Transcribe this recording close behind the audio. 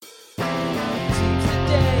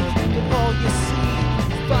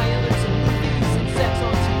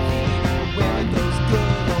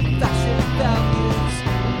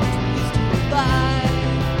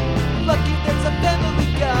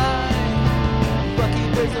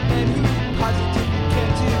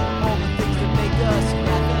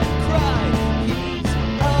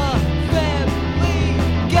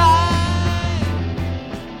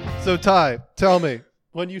So Ty, tell me,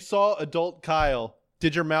 when you saw adult Kyle,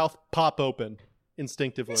 did your mouth pop open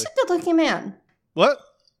instinctively? He's a good-looking man. What?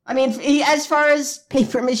 I mean, as far as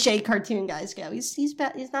paper mache cartoon guys go, he's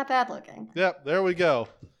not bad looking. Yep, there we go.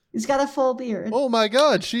 He's got a full beard. Oh my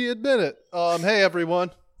God, she admitted it. Hey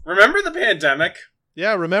everyone. Remember the pandemic?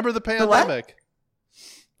 Yeah, remember the pandemic?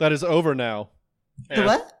 That is over now. The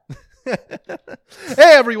what?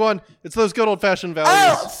 Hey everyone, it's those good old-fashioned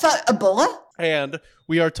values. Oh, Ebola? And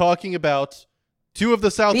we are talking about two of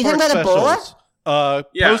the South Are you Park talking about specials.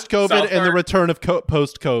 Yeah, Post-COVID South and the Park. return of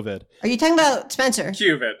post-COVID. Are you talking about Spencer?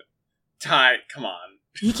 Cubit. Ty, come on.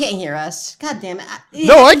 He can't hear us. God damn it.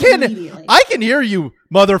 No, I can't. Immediately. I can hear you,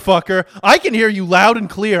 motherfucker. I can hear you loud and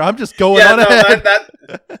clear. I'm just going Yeah, on no, ahead.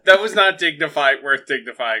 that was not worth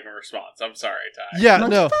dignifying a response. I'm sorry, Ty. Yeah,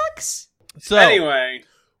 no. Monkeypox? So Anyway,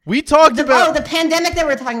 we talked about. the pandemic that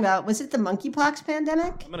we're talking about. Was it the monkeypox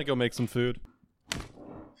pandemic? I'm gonna go make some food.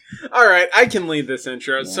 all right, I can lead this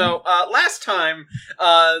intro. So, last time,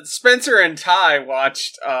 Spencer and Ty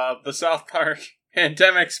watched the South Park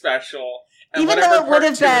pandemic special. And Even whatever though it would part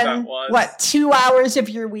have two of that been, was. 2 hours of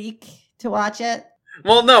your week to watch it?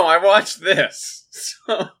 Well, no, I watched this.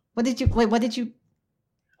 So, What did you...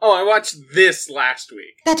 oh, I watched this last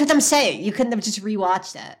week. That's what I'm saying. You couldn't have just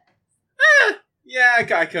rewatched it. Yeah,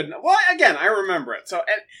 I couldn't. Well, again, I remember it. So,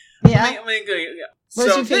 Yeah? yeah. What was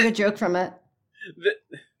So your favorite joke from it?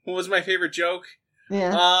 what was my favorite joke?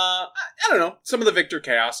 Yeah. I don't know. Some of the Victor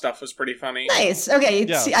Chaos stuff was pretty funny. Nice. Okay,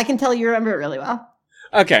 Yeah. see, I can tell you remember it really well.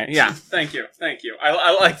 Okay, yeah. Thank you.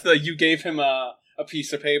 I like you gave him a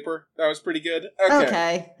piece of paper. That was pretty good.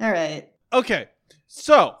 Okay. All right. Okay,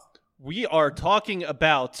 so we are talking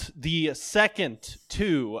about the second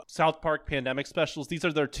two South Park pandemic specials. These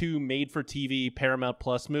are their two made-for-TV Paramount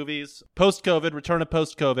Plus movies. Post-COVID, Return of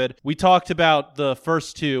Post-COVID. We talked about the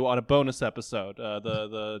first two on a bonus episode,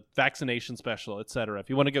 the vaccination special, etc. If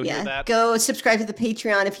you want to go hear Yeah. that. Go subscribe to the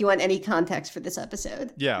Patreon if you want any context for this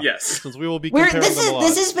episode. Yeah. Yes. Since we will be We're, comparing this them is a lot.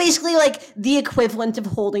 this is basically like the equivalent of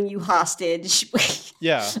holding you hostage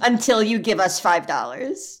Yeah. until you give us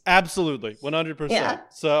 $5. Absolutely. 100%. Yeah.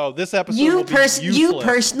 So this episode You will be useless.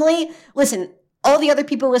 personally, listen, all the other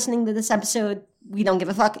people listening to this episode, we don't give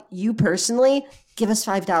a fuck. You personally, give us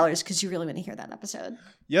 $5 because you really want to hear that episode.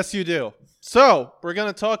 Yes, you do. So we're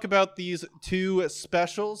gonna talk about these two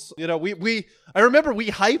specials. You know, I remember we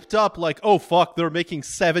hyped up like, oh fuck, they're making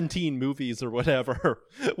 17 movies or whatever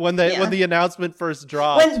when the announcement first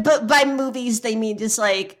dropped. But by movies, they mean just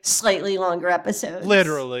like slightly longer episodes.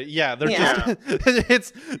 Literally, yeah. They're Yeah. just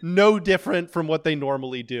it's no different from what they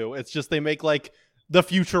normally do. It's just they make like the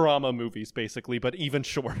Futurama movies basically, but even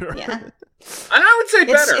shorter. Yeah. And I would say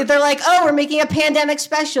better. They're like, oh, we're making a pandemic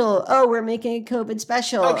special. Oh, we're making a COVID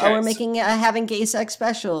special. Okay, Oh, we're making a having gay sex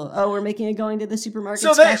special. Oh, we're making a going to the supermarket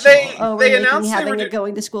So they- special. Oh, they we're announced making they having were a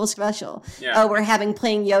going to school special. Yeah. Oh, we're having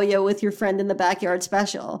playing yo-yo with your friend in the backyard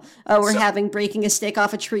special. Oh, we're having breaking a stick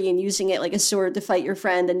off a tree and using it like a sword to fight your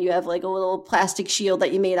friend, and you have like a little plastic shield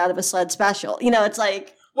that you made out of a sled special. You know, it's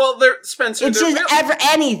like Well, Spencer. it's their just real-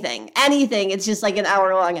 anything. It's just like an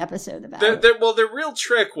hour-long episode about it. their real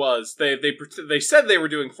trick was they said they were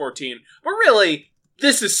doing 14, but really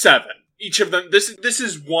this is 7. Each of them. This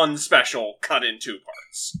is one special cut in 2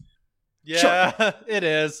 parts. Yeah, it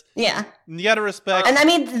is. Yeah. You gotta respect. And I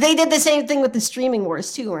mean, they did the same thing with the streaming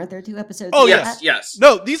wars too, weren't there 2 episodes? Oh, of Yes, that? yes.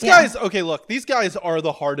 No, these Yeah. guys. Okay, look, these guys are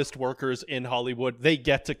the hardest workers in Hollywood. They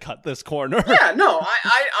get to cut this corner. Yeah, no,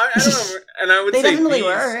 I don't know, and I would They say definitely these,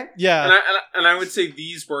 were. Yeah. and I would say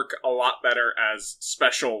these work a lot better as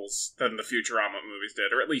specials than the Futurama movies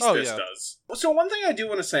did, or at least this yeah. does. So one thing I do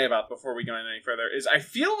want to say about before we go any further is I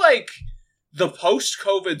feel like the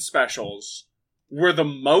post-COVID specials were the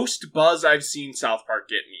most buzz I've seen South Park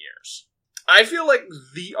get in years. I feel like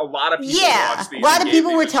a lot of people Yeah, watched these. a lot and of gave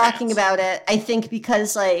people these were a talking chance. about it. I think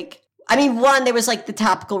because, like, I mean, 1, there was like the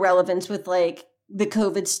topical relevance with like the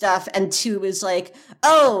COVID stuff, and 2 is like,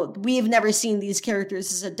 oh, we've never seen these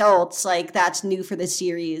characters as adults. Like, that's new for the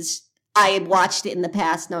series. I had watched it in the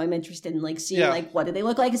past. Now I'm interested in like seeing like what do they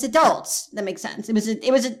look like as adults. That makes sense. It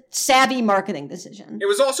was a savvy marketing decision. It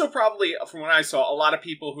was also probably, from what I saw, a lot of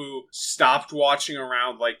people who stopped watching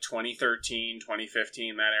around like 2013,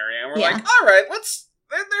 2015, that area, and were like, all right,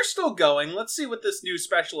 they're still going. Let's see what this new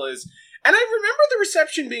special is. And I remember the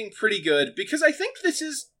reception being pretty good, because I think this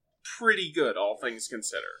is pretty good, all things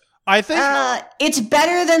considered. I think It's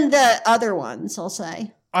better than the other ones, I'll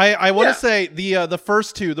say. I want to say the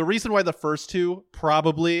first two. The reason why the first two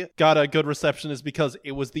probably got a good reception is because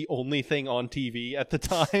it was the only thing on TV at the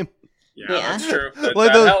time. Yeah, Yeah. that's true.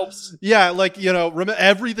 Like that helps. Yeah, like, you know,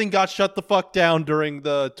 everything got shut the fuck down during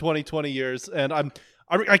the 2020 years, and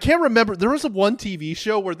I can't remember. There was one TV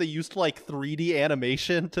show where they used like 3D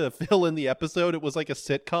animation to fill in the episode. It was like a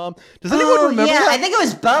sitcom. Does anyone remember that? I think it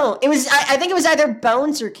was Bone. I think it was either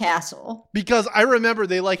Bones or Castle. Because I remember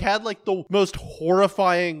they like had like the most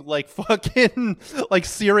horrifying like fucking like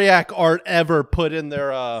Syriac art ever put in their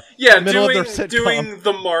middle of their sitcom. Doing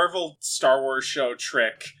the Marvel Star Wars show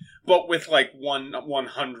trick, but with like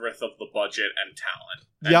 1/100th of the budget and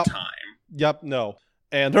talent and time. Yep, no.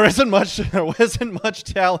 And there wasn't much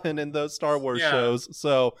talent in those Star Wars shows,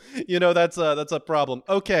 so that's a problem.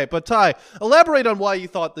 Okay, but Ty, elaborate on why you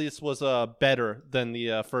thought this was better than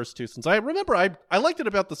the first two. Since I remember I liked it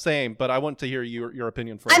about the same, but I want to hear your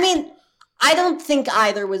opinion first. I mean, I don't think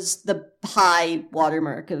either was the high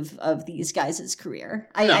watermark of these guys' career.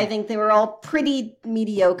 I think they were all pretty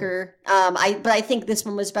mediocre. But I think this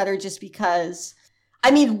one was better just because. I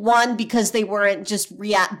mean, one, because they weren't just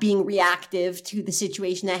being reactive to the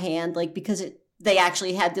situation at hand, like, because they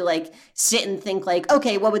actually had to, like, sit and think, like,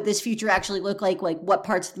 okay, what would this future actually look like? Like, what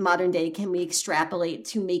parts of the modern day can we extrapolate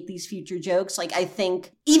to make these future jokes? Like, I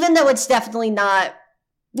think, even though it's definitely not,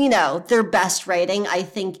 their best writing, I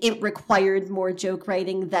think it required more joke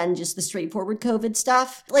writing than just the straightforward COVID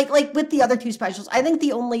stuff. Like with the other two specials, I think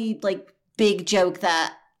the only, like, big joke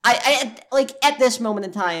that I like, at this moment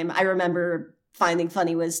in time, I remember finding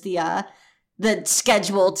funny was the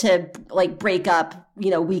schedule to like break up,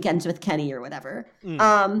 Weekends with Kenny or whatever.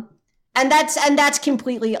 And that's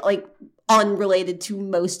completely like unrelated to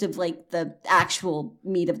most of like the actual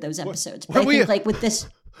meat of those episodes. But I think like with this,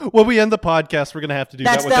 when we end the podcast, we're gonna have to do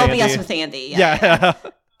that with that'll Andy. be us with Andy. Yeah.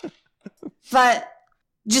 But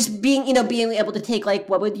just being able to take like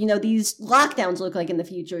what would these lockdowns look like in the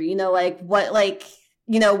future?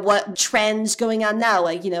 What trends going on now?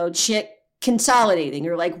 Like shit consolidating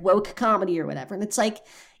or like woke comedy or whatever. And it's like,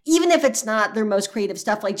 even if it's not their most creative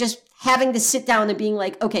stuff, like just having to sit down and being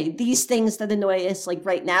like, okay, these things that annoy us like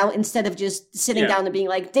right now, instead of just sitting down and being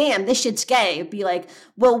like, damn, this shit's gay. Be like,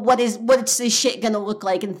 well, what's this shit gonna look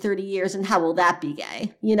like in 30 years and how will that be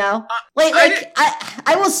gay?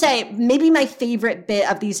 I will say maybe my favorite bit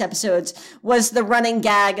of these episodes was the running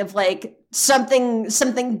gag of like something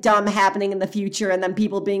dumb happening in the future and then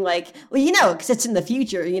people being like, well, because it's in the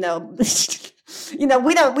future, we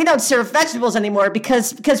don't serve vegetables anymore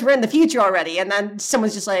because we're in the future already. And then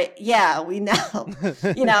someone's just like, yeah, we know,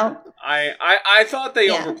 I thought they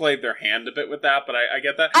overplayed their hand a bit with that, but I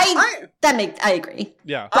get that. I agree.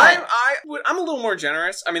 Yeah. I'm a little more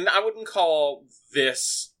generous. I mean, I wouldn't call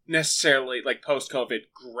this necessarily like post-COVID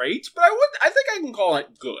great, but I think I can call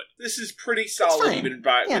it good. This is pretty solid even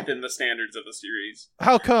within the standards of the series.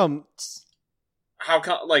 How come?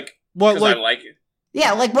 Like, because I like it.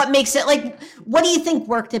 Yeah, like what makes it like? What do you think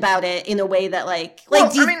worked about it in a way that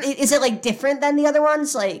is it like different than the other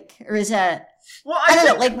ones? Like, or is it? Well,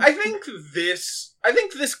 I think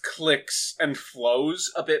this clicks and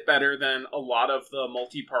flows a bit better than a lot of the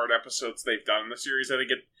multi-part episodes they've done in the series.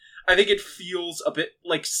 I think it feels a bit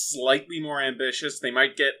like slightly more ambitious. They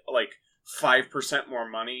might get like 5% more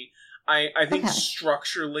money. I think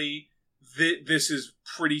structurally this is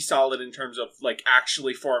pretty solid in terms of like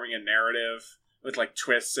actually forming a narrative with like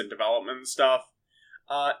twists and development and stuff.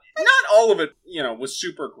 Not all of it, was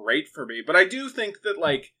super great for me, but I do think that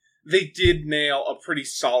like they did nail a pretty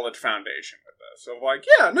solid foundation with this. So like,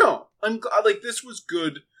 this was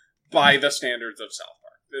good by the standards of South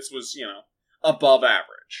Park. This was, above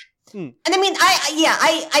average. And I mean,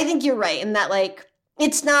 I think you're right in that like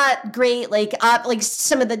it's not great. Like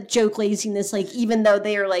some of the joke laziness, like even though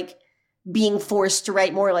they are like being forced to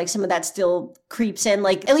write more, like some of that still creeps in.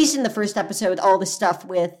 Like at least in the first episode, all the stuff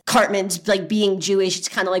with Cartman's like being Jewish, it's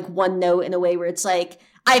kind of like one note in a way where it's like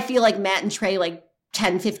I feel like Matt and Trey like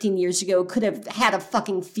 10, 15 years ago could have had a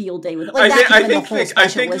fucking field day with it. Like I think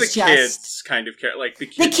the kids kind of care. Like the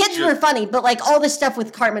kids were funny, but like all this stuff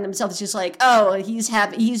with Cartman himself is just like, oh, he's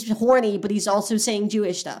horny, but he's also saying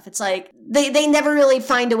Jewish stuff. It's like they never really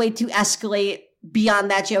find a way to escalate beyond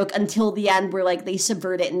that joke until the end where like they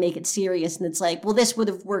subvert it and make it serious. And it's like, well, this would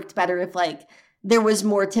have worked better if like there was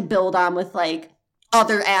more to build on with like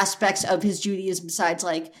other aspects of his Judaism besides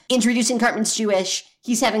like introducing Cartman's Jewish.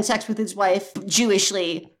 He's having sex with his wife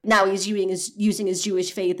Jewishly. Now he's using his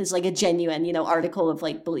Jewish faith as like a genuine, article of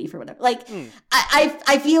like belief or whatever. Like,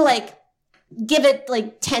 I feel like give it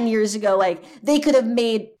like 10 years ago, like they could have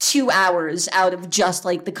made 2 hours out of just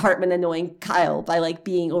like the Cartman annoying Kyle by like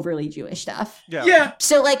being overly Jewish stuff. Yeah.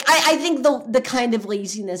 So like, I think the kind of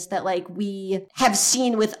laziness that like we have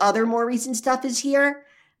seen with other more recent stuff is here,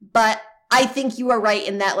 but I think you are right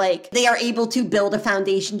in that, like, they are able to build a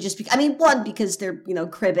foundation just because, I mean, one, because they're,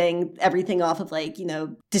 cribbing everything off of, like,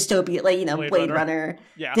 dystopia, like, Blade Runner.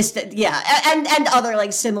 Yeah. And other,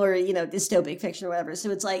 like, similar, dystopic fiction or whatever. So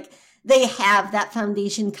it's like, they have that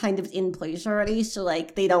foundation kind of in place already. So,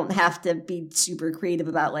 like, they don't have to be super creative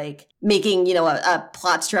about, like, making, a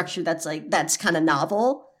plot structure that's kind of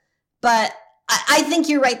novel. But I think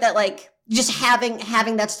you're right that, like, just having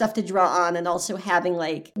that stuff to draw on, and also having,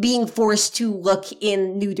 like, being forced to look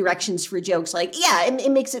in new directions for jokes, like,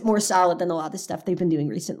 it makes it more solid than a lot of the stuff they've been doing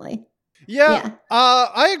recently. Yeah.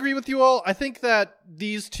 I agree with you all. I think that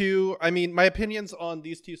these two, my opinions on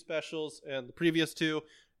these two specials and the previous two,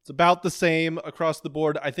 it's about the same across the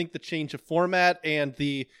board. I think the change of format and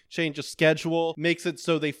the change of schedule makes it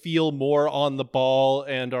so they feel more on the ball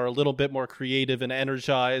and are a little bit more creative and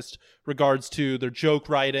energized regards to their joke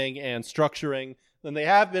writing and structuring than they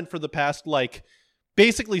have been for the past, like,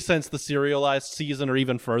 basically since the serialized season or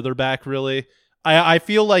even further back, really. I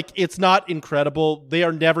feel like it's not incredible. They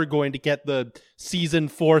are never going to get the season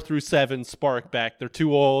 4 through 7 spark back. They're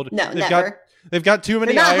too old. No, never. They've got too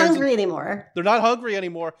many irons. They're not hungry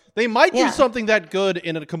anymore. They might do something that good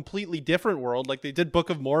in a completely different world, like they did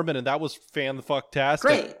Book of Mormon, and that was fan-the-fuck-tastic.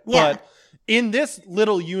 Great, yeah. But in this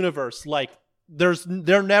little universe, like,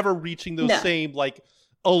 they're never reaching those same, like,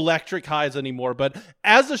 electric highs anymore. But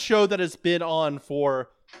as a show that has been on for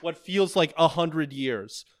what feels like 100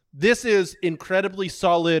 years, this is incredibly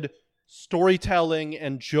solid storytelling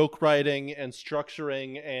and joke writing and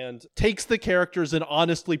structuring, and takes the characters in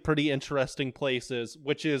honestly pretty interesting places,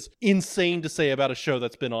 which is insane to say about a show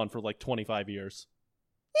that's been on for like 25 years.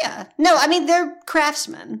 Yeah. No, they're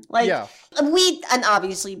craftsmen. Like, and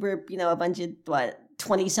obviously we're, a bunch of,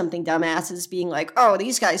 20-something dumbasses being like, oh,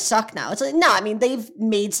 these guys suck now. It's like, no, they've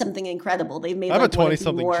made something incredible. They've made, I'm a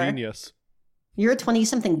 20-something genius. You're a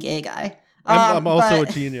 20-something gay guy. I'm also a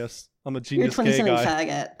genius. I'm a genius gay guy.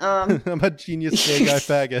 Faggot. I'm a genius gay guy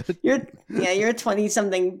faggot. You're a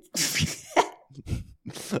 20-something.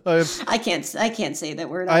 I can't say that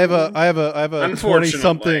word. I have a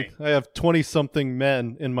 20-something. I have 20-something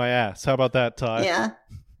men in my ass. How about that, Ty?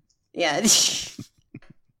 Yeah.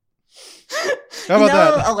 How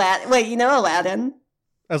about that? Wait, Aladdin?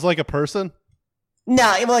 As like a person?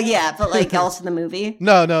 No, well, yeah, but like also the movie.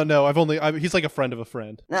 No. He's like a friend of a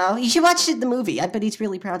friend. No, you should watch the movie. I bet he's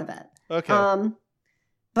really proud of it. Okay.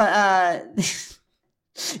 But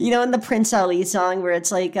in the Prince Ali song where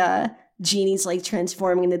it's like Genie's like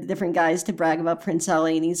transforming into different guys to brag about Prince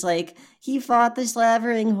Ali, and he's like, he fought the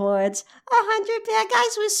slavering hordes, 100 bad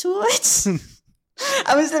guys with swords.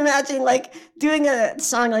 I was imagining like doing a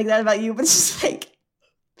song like that about you, but it's just like,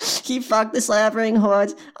 he fucked the slavering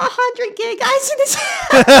hordes, 100 gay guys in his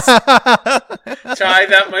ass. Ty,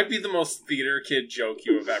 that might be the most theater kid joke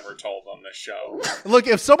you have ever told on this show. Look,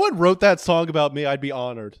 if someone wrote that song about me, I'd be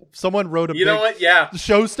honored. If someone wrote a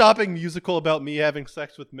show-stopping musical about me having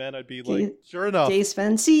sex with men, I'd be like, sure enough. Jay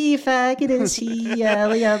Spency, faggot is he,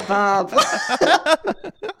 Elia Bob.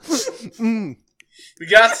 We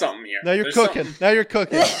got something here. Now you're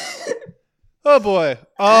cooking. Oh boy.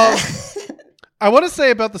 I want to say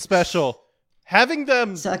about the special, having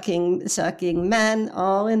them sucking men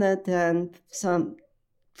all in a den,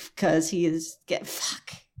 because he is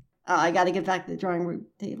fuck. Oh, I got to get back to the drawing room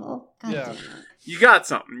table. God damn it. You got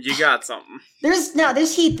something.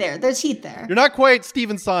 There's heat there. You're not quite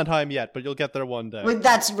Stephen Sondheim yet, but you'll get there one day. Well,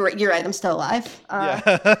 you're right. I'm still alive.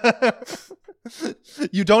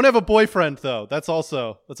 You don't have a boyfriend though. That's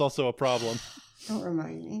also a problem. Don't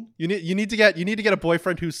remind me. You need to get a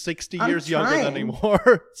boyfriend who's 60 years younger than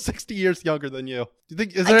anymore. 60 years younger than you. Do you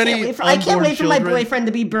think I can't wait for my boyfriend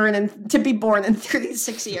to be born in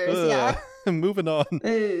 36 years. Moving on.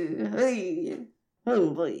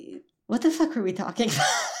 Oh boy. What the fuck were we talking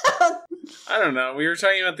about? I don't know. We were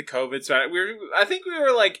talking about the COVID side. I think we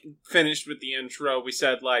were like finished with the intro. We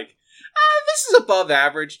said like, this is above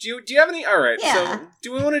average. Do you have any? All right. Yeah. So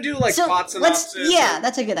do we want to do like plot synopsis? Yeah,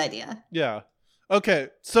 that's a good idea. Yeah. Okay.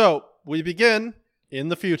 So we begin in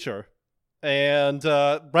the future, and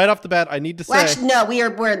right off the bat, I need to say. Well, actually, no,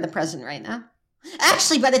 we're in the present right now.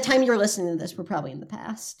 Actually, by the time you're listening to this, we're probably in the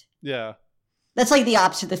past. Yeah. That's like the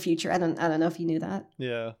opposite of the future. I don't know if you knew that.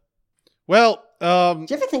 Yeah. Well, do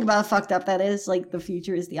you ever think about how fucked up that is? Like the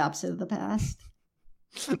future is the opposite of the past.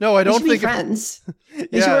 No, I don't think. They should be friends.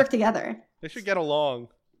 They should work together. They should get along.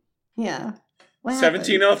 Yeah.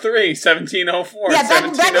 1703, 1704, yeah, back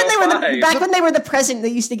 1705. when they were the present, they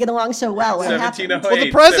used to get along so well. 1708, well,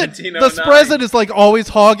 the present is like always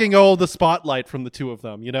hogging all the spotlight from the two of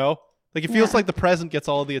them, you know? Like it feels like the present gets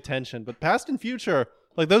all the attention, but past and future,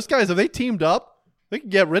 like those guys, have they teamed up? They can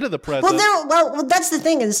get rid of the present. Well, that's the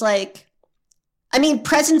thing is like, I mean,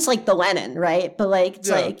 present's like the Lennon, right? But like, it's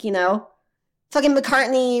like, you know, fucking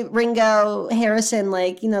McCartney, Ringo, Harrison,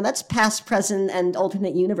 like, you know, that's past, present, and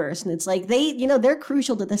alternate universe. And it's like, they, you know, they're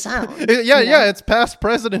crucial to the sound. Yeah, it's past,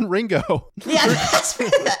 present, and Ringo. Yeah, that's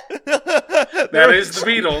that is the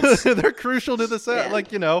Beatles. They're crucial to the sound. Yeah.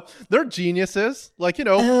 Like, you know, they're geniuses. Like, you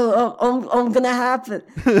know. I'm gonna happen.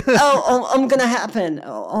 I'm gonna happen.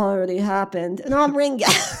 Oh, already happened. And I'm Ringo.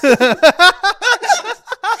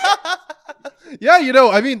 Yeah, you know,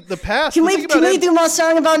 I mean, the past. Can we do my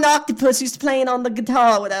song about an octopus who's playing on the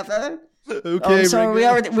guitar or whatever? Okay, sorry,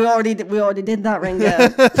 Ringo. we already did that, Ringo.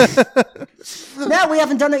 No, we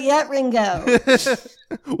haven't done it yet, Ringo.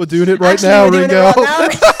 We're doing it right now, Ringo.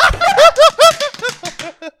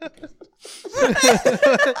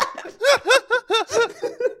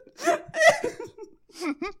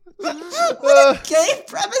 What a gay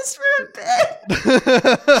premise for a bit.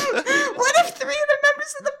 What if 3 of the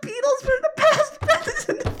members of the Beatles were in the past, present,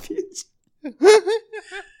 and the future?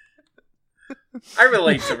 I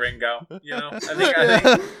relate to Ringo. You know, I think.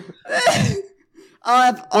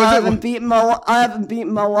 I haven't beaten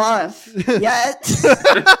my wife yet.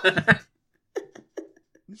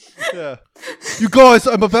 Yeah. You guys,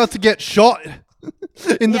 I'm about to get shot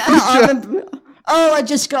in the future. I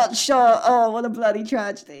just got shot. Oh, what a bloody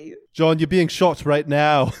tragedy. John, you're being shot right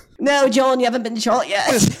now. No, John, you haven't been shot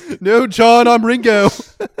yet. No, John, I'm Ringo.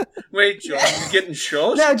 Wait, John, you're getting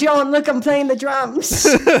shot? No, John, look, I'm playing the drums.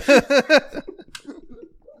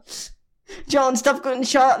 John, stop getting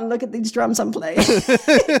shot and look at these drums I'm playing.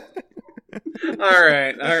 All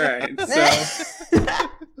right.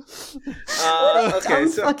 So, okay,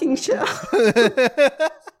 so fucking show.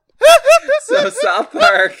 So South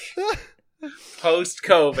Park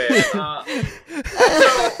post-COVID.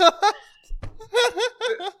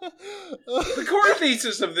 The core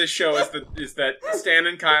thesis of this show is that Stan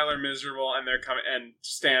and Kyle are miserable, and and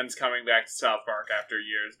Stan's coming back to South Park after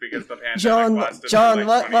years because the pandemic lasted John, for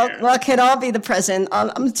like 20 years. what can I be the present?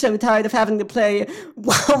 I'm so tired of having to play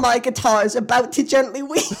while my guitar is about to gently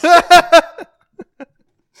weep.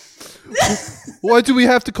 Why do we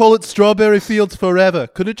have to call it Strawberry Fields forever?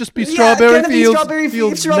 Could it just be Strawberry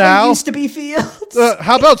Fields now? Used to be Fields.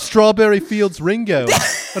 How about Strawberry Fields Ringo?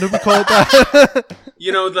 What did we call it that?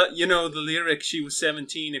 You know the lyric "She was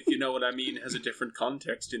 17," if you know what I mean, has a different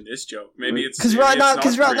context in this joke. Maybe it's because right now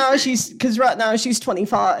she's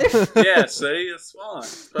 25. Yeah, see, it's fine.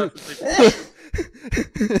 It's perfectly.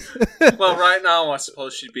 Well, right now I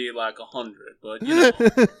suppose she'd be like 100, but you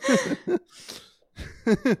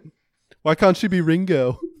know. Why can't she be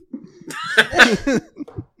Ringo?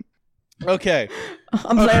 Okay.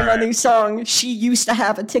 I'm playing my new song. She used to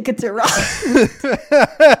have a ticket to ride.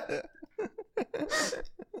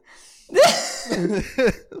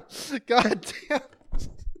 God damn.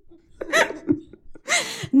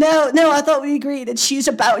 No, I thought we agreed that she's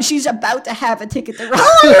about to have a ticket to ride.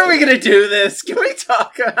 How long are we gonna do this? Can we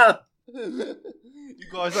talk about?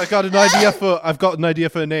 You guys, I've got an idea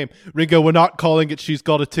for a name. Ringo, we're not calling it She's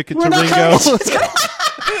Got a Ticket to Ringo.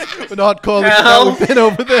 We're not calling it that. We've been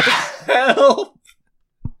over this. Help!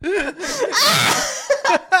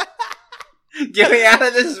 Get me out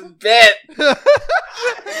of this bit!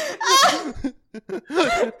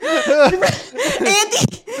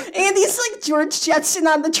 Andy's like George Jetson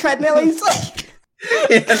on the treadmill. He's like,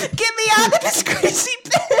 get me out of this crazy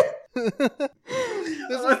bit! This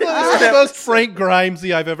is the most Frank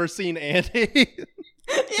Grimesy I've ever seen Andy.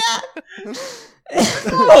 Yeah.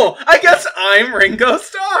 Oh, I guess I'm Ringo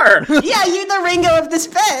Starr. Yeah, you're the Ringo of this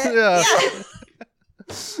bit. Yeah.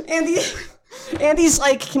 Andy's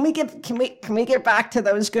like, can we get back to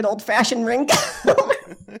those good old fashioned Ringo?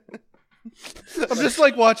 I'm just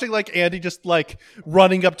like watching like Andy just like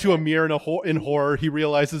running up to a mirror in horror. He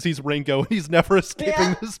realizes he's Ringo and he's never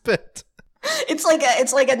escaping this bit. It's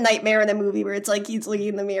like a nightmare in a movie where it's like he's looking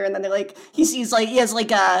in the mirror and then he has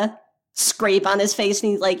like a scrape on his face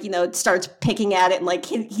and he like, you know, starts picking at it and like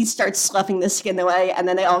he starts sloughing the skin away and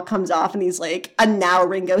then it all comes off and he's like a now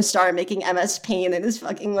Ringo Starr making MS Paint and his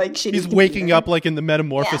fucking like shitty. He's waking up like in the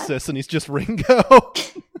Metamorphosis and he's just Ringo.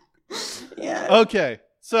 Yeah. Okay.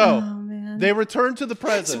 So they return to the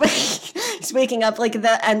present. He's waking up like at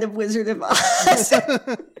the end of Wizard of Oz.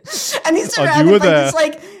 And he's surrounded by just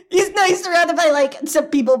like he's surrounded by like some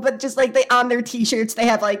people, but just like they on their t-shirts they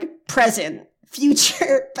have like present,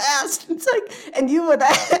 future, past. It's like, and you were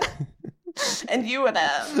that. And you were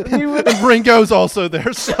that. And you were that. And Ringo's also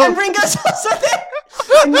there. So. And Ringo's also there.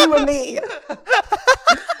 And you were me.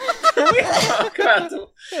 Oh, God.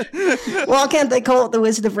 Why can't they call it the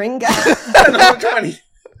Wizard of Ringo? God.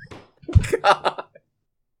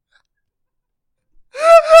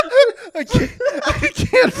 I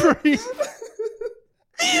can't breathe.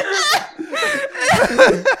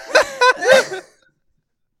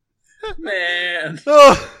 Man.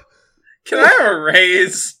 Oh. Can I have a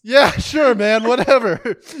raise? Yeah, sure, man.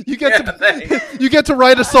 Whatever. You get thanks. you get to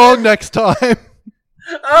write a song next time.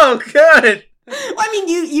 Oh, good. Well, I mean,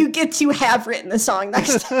 you get to have written a song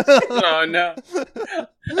next time. Oh no!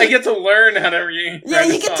 I get to learn how to read. Yeah,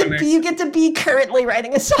 you get to be currently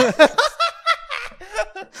writing a song.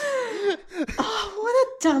 Oh, what a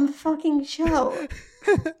dumb fucking show!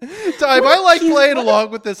 I like playing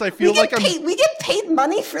along with this. I feel like we get paid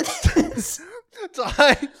money for this.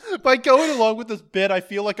 By going along with this bit, I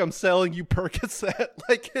feel like I'm selling you Percocet.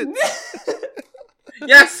 Like it's.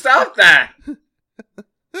 Yeah, stop that.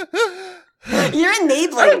 You're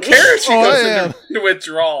enabling. I don't care if she I goes am. into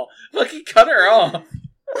withdrawal. Fucking cut her off.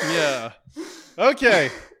 Yeah. Okay.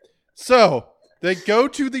 So they go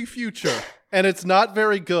to the future, and it's not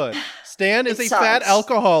very good. Stan is a fat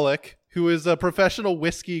alcoholic who is a professional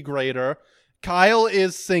whiskey grader. Kyle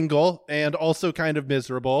is single and also kind of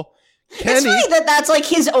miserable. Kenny, it's funny that's like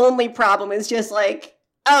his only problem is just like,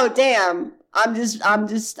 oh damn, I don't have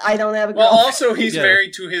a girlfriend. Well, also he's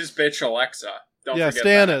married to his bitch Alexa. Don't forget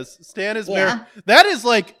Stan that. Stan is married. That is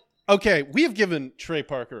like, okay, we have given Trey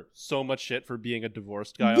Parker so much shit for being a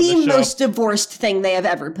divorced guy on the show. The most divorced thing they have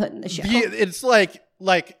ever put in the show. It's like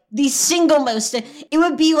the single most. It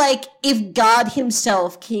would be like if God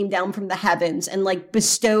himself came down from the heavens and like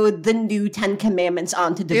bestowed the new 10 Commandments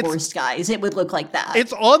onto divorced guys. It would look like that.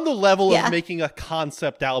 It's on the level of making a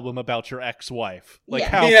concept album about your ex-wife. Like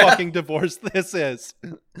how fucking divorced this is.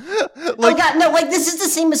 Oh god, no, like this is the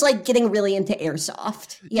same as like getting really into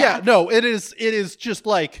airsoft. Yeah, no, it is just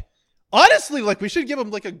like, honestly, like we should give him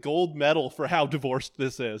like a gold medal for how divorced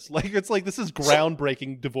this is. Like it's like this is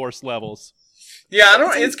groundbreaking divorce levels.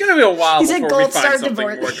 Yeah, it's gonna be a while He's before a gold we find star something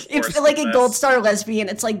more divorce. divorced It's like than a this. gold star lesbian.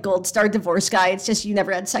 It's like gold star divorce guy. It's just you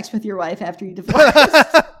never had sex with your wife after you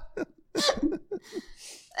divorced.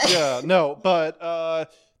 Yeah, no, but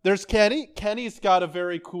there's Kenny. Kenny's got a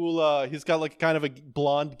very cool. He's got like kind of a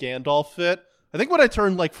blonde Gandalf fit. I think when I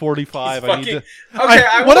turn like 45, I need to.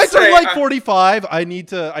 When I turn like 45, I need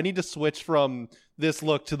to switch from this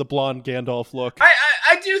look to the blonde Gandalf look.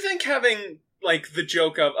 I do think having like the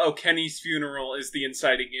joke of Kenny's funeral is the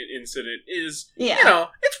inciting incident is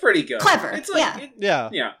it's pretty good. Clever. It's like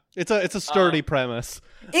yeah. It's a sturdy premise.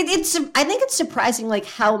 It's I think it's surprising like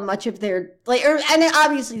how much of their like and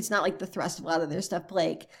obviously it's not like the thrust of a lot of their stuff, but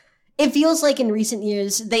like it feels like in recent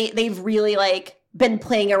years they've really like been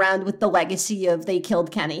playing around with the legacy of they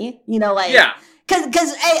killed Kenny, like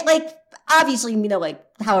because like obviously like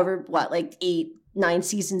however like 8-9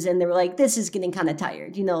 seasons in, they were like, this is getting kind of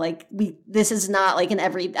tired, like this is not like an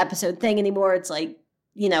every episode thing anymore. It's like,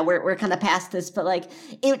 we're kind of past this, but like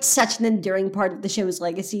it's such an enduring part of the show's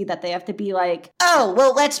legacy that they have to be like, oh,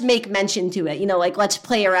 well, let's make mention to it, like let's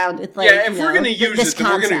play around with like, if we're gonna use this it, then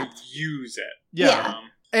concept. we're gonna use it. Yeah.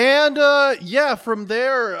 And from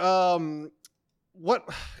there, what?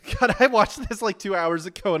 God, I watched this like 2 hours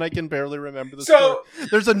ago, and I can barely remember the story.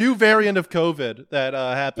 There's a new variant of COVID that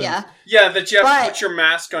happens. Yeah, that you have to put your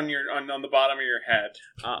mask on on the bottom of your head.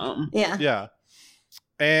 Yeah.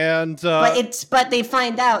 And but they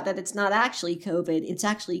find out that it's not actually COVID; it's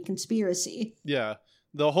actually conspiracy. Yeah,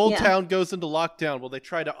 the whole town goes into lockdown. Well, they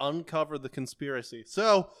try to uncover the conspiracy.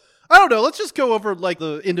 So I don't know. Let's just go over like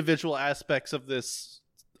the individual aspects of this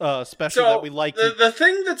special that we like. The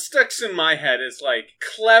thing that sticks in my head is like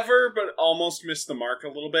clever, but almost missed the mark a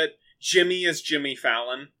little bit. Jimmy is Jimmy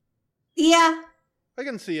Fallon. Yeah. I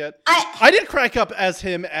can see it. I did crack up as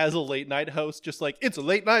him as a late night host, just like it's a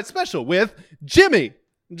late night special with Jimmy.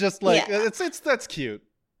 Just like that's cute.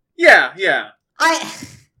 Yeah. I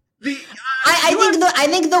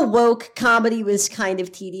think the woke comedy was kind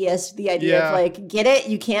of tedious. The idea of like, get it?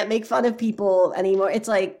 You can't make fun of people anymore. It's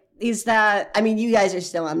like, is that? I mean, you guys are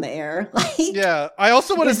still on the air. Like, yeah. I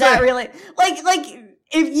also want to say, that really like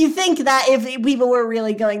if you think that if people were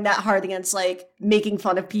really going that hard against like making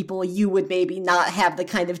fun of people, you would maybe not have the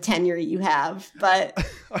kind of tenure you have. But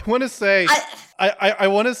I want to say, I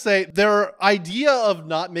want to say their idea of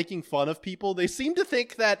not making fun of people, they seem to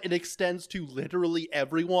think that it extends to literally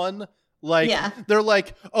everyone. Like, they're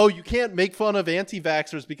like, oh, you can't make fun of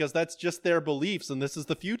anti-vaxxers because that's just their beliefs and this is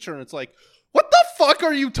the future. And it's like, what the fuck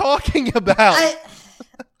are you talking about?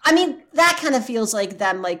 I mean, that kind of feels like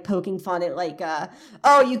them, like, poking fun at, like,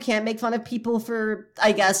 oh, you can't make fun of people for,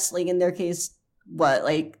 I guess, like, in their case, what,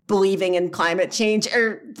 like, believing in climate change,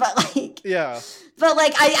 but, like, Yeah. But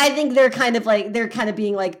like, I think they're kind of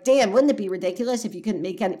being like, damn, wouldn't it be ridiculous if you couldn't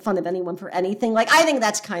make fun of anyone for anything? Like, I think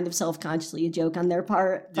that's kind of self-consciously a joke on their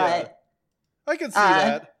part. But Yeah. I can see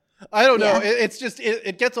that. I don't know. yeah. It's just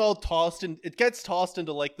it gets all tossed and it gets tossed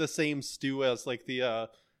into like the same stew as like the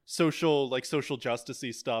social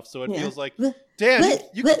justice-y stuff. So it feels like, damn,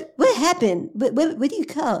 what happened? What do you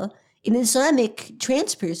call an Islamic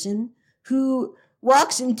trans person who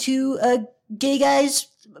walks into a gay guy's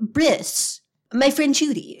breasts? My friend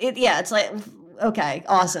Judy. It's like, okay,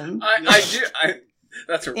 awesome.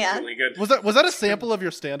 That's really good. Was that a sample of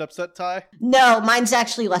your stand-up set, Ty? No, mine's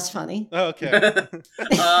actually less funny. Oh, okay.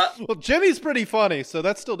 Well, Jimmy's pretty funny, so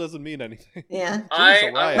that still doesn't mean anything. Yeah.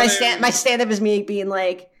 My my stand-up is me being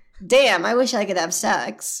like, damn, I wish I could have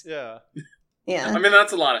sex. Yeah. Yeah. I mean,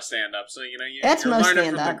 that's a lot of stand-up, so, that's you're most learning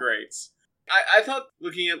from stand-up. the greats. I thought,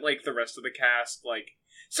 looking at, like, the rest of the cast, like...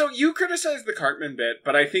 So, you criticized the Cartman bit,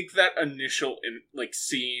 but I think that initial,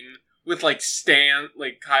 scene with, like, Stan,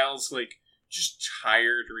 like, Kyle's, like, just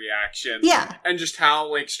tired reaction. Yeah. And just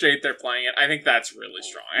how, like, straight they're playing it, I think that's really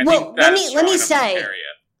strong. I Well, think that's let me strong enough say, to carry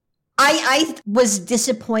it. I was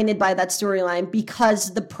disappointed by that storyline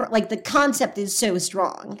because the concept is so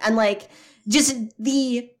strong, and like just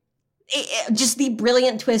the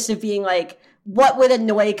brilliant twist of being like, what would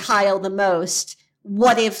annoy Kyle the most?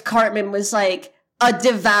 What if Cartman was like a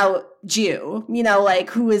devout Jew, like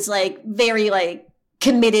who is like very like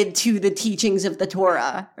committed to the teachings of the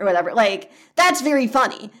Torah or whatever? Like, that's very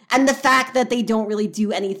funny. And the fact that they don't really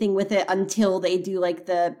do anything with it until they do like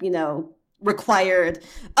the, required,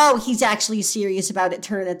 oh, he's actually serious about it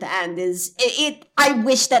turn at the end is it. I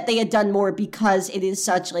wish that they had done more because it is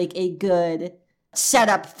such like a good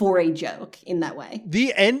setup for a joke in that way.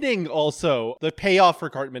 The ending also, the payoff for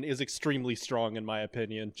Cartman is extremely strong in my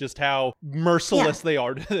opinion. Just how merciless they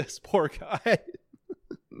are to this poor guy.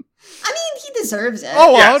 I mean, he deserves it.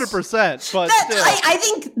 Oh, yes. 100%. But I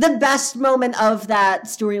think the best moment of that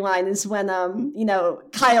storyline is when,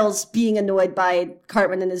 Kyle's being annoyed by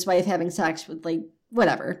Cartman and his wife having sex with, like,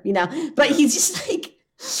 whatever, But he's just like,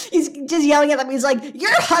 he's just yelling at them. He's like,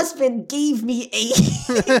 your husband gave me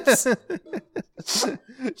AIDS.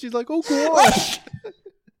 She's like, oh, gosh.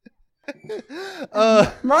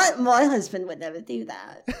 My husband would never do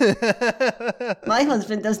that. My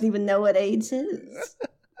husband doesn't even know what AIDS is.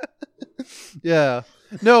 Yeah.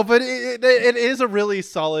 No, but it is a really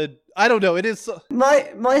solid, I don't know, it is...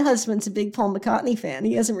 My husband's a big Paul McCartney fan.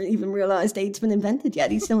 He hasn't even realized AID's been invented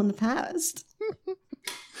yet. He's still in the past.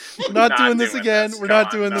 We're not doing this again. We're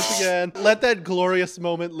not doing this again. Let that glorious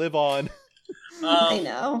moment live on. I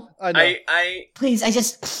know. Please, I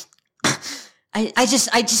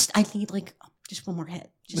need like just one more hit.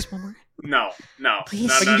 Just one more. No.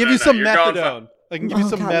 Please. I can give you some methadone. I can give you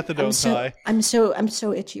some methadone, Ty. I'm so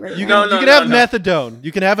itchy right now. You can have methadone.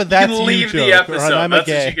 You can have a that's you leave joke, the episode. I'm That's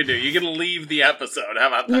gay. what you can do. You can leave the episode. How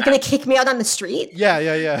about that? You're gonna kick me out on the street? Yeah.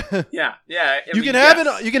 Yeah. You can have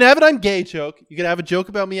it on gay joke. You can have a joke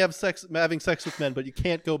about me having sex with men, but you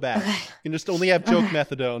can't go back. Okay. You can just only have joke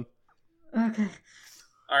methadone. Okay.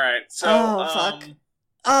 All right. So. Oh fuck.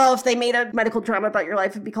 Oh, if they made a medical drama about your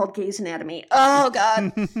life, it'd be called Gay's Anatomy. Oh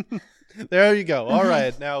god. There you go. All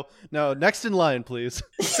right. Now, next in line, please.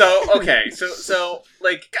 So, okay. So,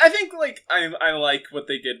 like, I think, like, I like what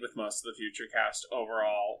they did with most of the Future cast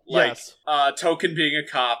overall. Like, yes. Token being a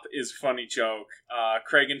cop is a funny joke.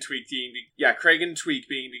 Craig and Tweak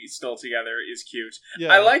being still together is cute.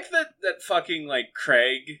 Yeah. I like that fucking, like,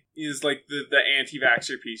 Craig is, like, the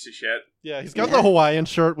anti-vaxxer piece of shit. Yeah, he's got the Hawaiian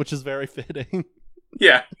shirt, which is very fitting.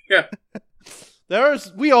 Yeah.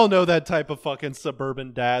 We all know that type of fucking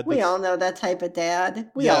suburban dad. We all know that type of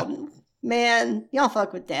dad. Y'all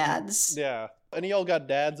fuck with dads. Yeah. Any y'all got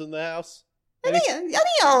dads in the house? Any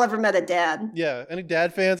y'all ever met a dad? Yeah. Any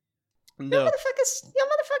dad fans? No. Y'all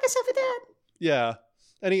motherfuckers have a dad. Yeah.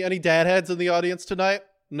 Any dad heads in the audience tonight?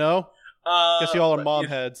 No? Guess y'all are mom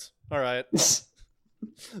heads. All right.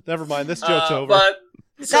 Never mind. This joke's over. But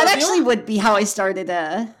that actually would be how I started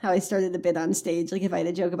the bit on stage. Like, if I had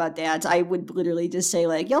a joke about dads, I would literally just say,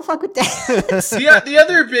 like, y'all fuck with dads. The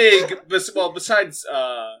other big, besides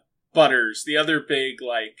Butters, the other big,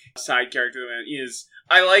 like, side character is,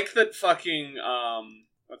 I like that fucking,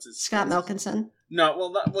 what's his Scott Malkinson.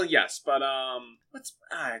 No, yes, but,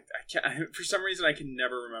 I can't, for some reason I can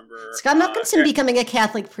never remember. Scott Malkinson becoming a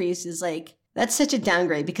Catholic priest is, like, that's such a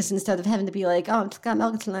downgrade, because instead of having to be like, oh, I'm Scott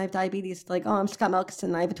Malkinson, I have diabetes, like, oh, I'm Scott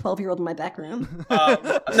Malkinson, I have a 12-year-old in my back room.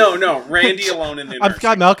 No, Randy Alone in the I'm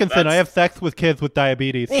Scott Malkinson, I have sex with kids with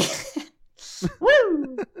diabetes.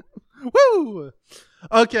 Woo! Woo!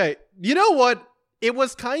 Okay, you know what? It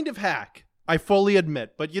was kind of hack I fully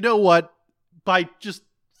admit. But you know what? By just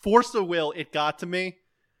force of will, it got to me.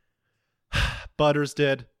 Butters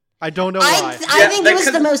did. I don't know why. I think it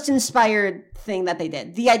was the most inspired thing that they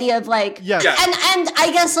did. The idea of like, yes. And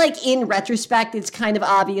I guess like in retrospect, it's kind of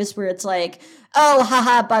obvious where it's like, oh,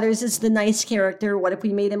 haha, Butters is the nice character. What if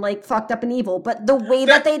we made him like fucked up and evil? But the way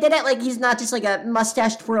that they did it, like he's not just like a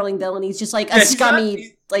mustache twirling villain. He's just like a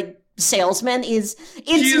scummy like salesman. He is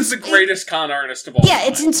the greatest con artist of all. Yeah,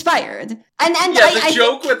 it's inspired. And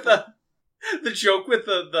the joke with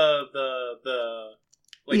the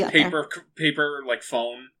like paper like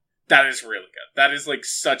phone. That is really good. That is like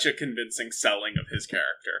such a convincing selling of his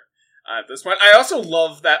character at this point. I also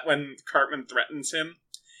love that when Cartman threatens him,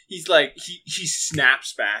 he's like he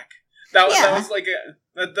snaps back. That was like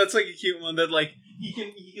that's like a cute one that like he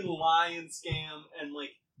can lie and scam and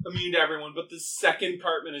like immune to everyone, but the second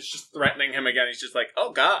Cartman is just threatening him again, he's just like,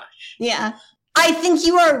 oh gosh. Yeah. I think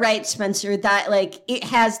you are right, Spencer, that, like, it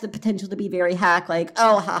has the potential to be very hack, like,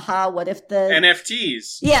 oh, haha, what if the...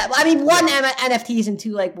 NFTs. Yeah, I mean, one, NFTs, and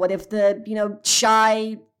two, like, what if the,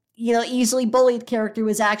 shy, easily bullied character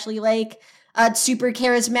was actually, like, super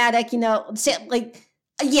charismatic,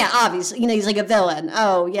 yeah, obviously, he's like a villain.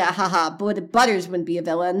 Oh, yeah, haha, but Butters wouldn't be a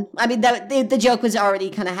villain. I mean, the joke was already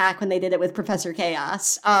kind of hack when they did it with Professor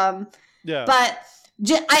Chaos. Yeah. But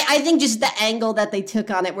I think just the angle that they took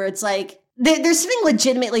on it, where it's like, there's something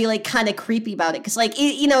legitimately like kind of creepy about it because like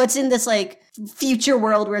it's in this like future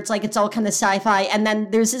world where it's like it's all kind of sci-fi, and then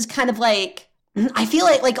there's this kind of like I feel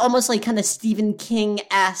like almost like kind of Stephen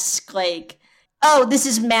King-esque like, oh, this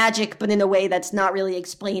is magic but in a way that's not really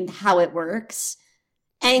explained how it works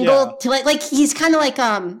angle to like he's kind of like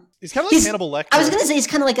he's kind of like Hannibal Lecter. I was gonna say he's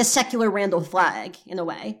kind of like a secular Randall Flagg in a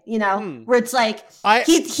way, where it's like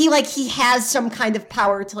he has some kind of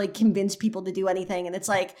power to like convince people to do anything, and it's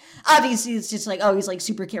like obviously it's just like, oh, he's like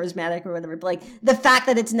super charismatic or whatever, but like the fact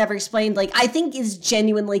that it's never explained, like I think is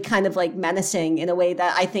genuinely kind of like menacing in a way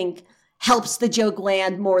that I think helps the joke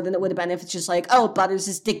land more than it would have been if it's just like, oh, Butters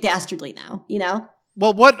is Dick Dastardly now,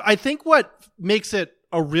 Well, what makes it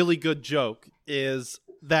a really good joke is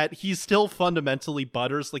that he's still fundamentally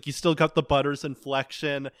Butters. Like, he's still got the Butters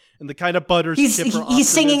inflection and the kind of Butters he's optimism.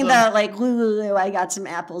 Singing the, like, Lulu, I got some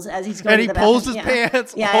apples as he's going to the bathroom. And he pulls his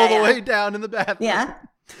pants all the way down in the bathroom. Yeah.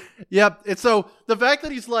 Yep. And so the fact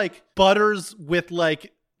that he's, like, Butters with,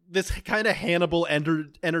 like, this kind of Hannibal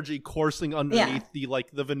energy coursing underneath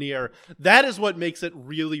the veneer, that is what makes it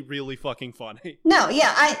really, really fucking funny. No,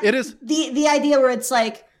 yeah. It is. The idea where it's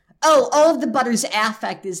like, oh, all of the Butters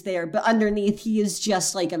affect is there, but underneath he is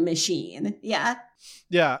just like a machine. Yeah.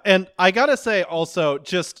 Yeah. And I gotta say also,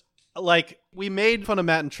 just like, we made fun of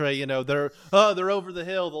Matt and Trey, they're over the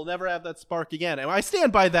hill. They'll never have that spark again. And I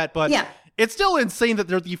stand by that, but it's still insane that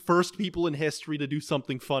they're the first people in history to do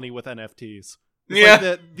something funny with NFTs. It's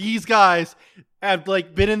like these guys have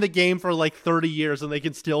like been in the game for like 30 years and they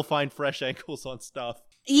can still find fresh angles on stuff.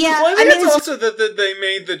 Yeah. Well, I think it's also that they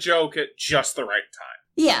made the joke at just the right time.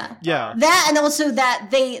 Yeah. Yeah. That, and also that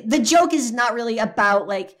the joke is not really about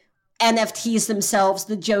like NFTs themselves.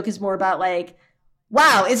 The joke is more about like,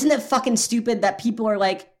 wow, isn't it fucking stupid that people are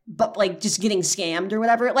like, but like just getting scammed or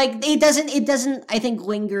whatever? Like it doesn't, I think,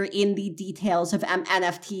 linger in the details of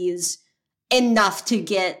NFTs enough to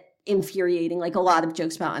get infuriating like a lot of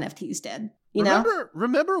jokes about NFTs did.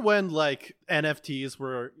 Remember when like NFTs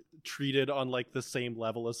were treated on like the same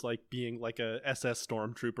level as like being like a SS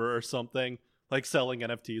Stormtrooper or something? Like selling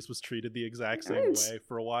NFTs was treated the exact same way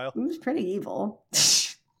for a while. It was pretty evil.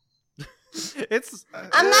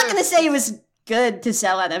 I'm not going to say it was good to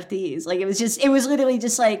sell NFTs. Like it was literally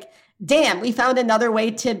just like, damn, we found another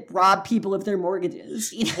way to rob people of their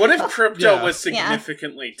mortgages. What if crypto was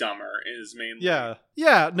significantly dumber is mainly.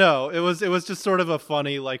 Yeah, no, it was just sort of a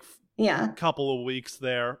funny like couple of weeks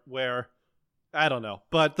there where I don't know.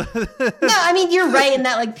 But no, I mean you're right in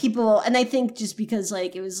that like people, and I think just because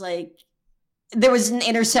like it was like there was an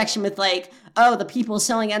intersection with like, oh, the people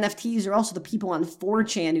selling NFTs are also the people on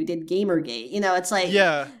 4chan who did Gamergate. It's like,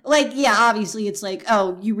 obviously it's like,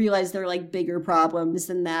 oh, you realize there are like bigger problems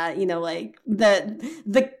than that, like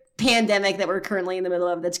the pandemic that we're currently in the middle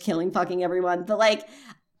of that's killing fucking everyone. But like,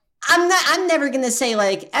 I'm never going to say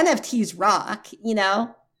like NFTs rock,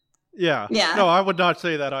 Yeah. No, I would not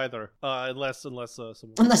say that either. Unless we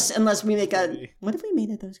make what if we made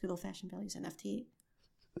it those good old fashioned values NFT?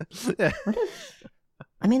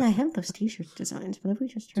 I mean, I have those T-shirt designs, but if we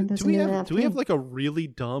just turn those into an NFT? Do we have like a really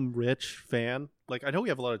dumb rich fan? Like, I know we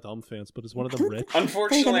have a lot of dumb fans, but is one of them rich?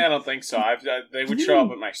 Unfortunately, I don't think so. They would show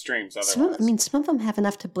up at my streams otherwise. Some of them have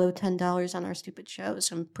enough to blow $10 on our stupid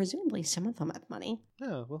shows, and presumably some of them have money.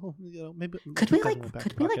 Yeah, well, maybe. Could we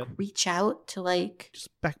reach out to just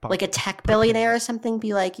back pocket. like a tech billionaire or something?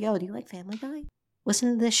 Be like, yo, do you like Family Guy?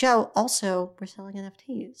 Listen to the show. Also, we're selling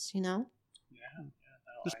NFTs. You know.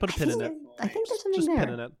 Just put a pin in it. I think there's something just there.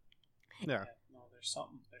 Pin in it. Yeah. No, there's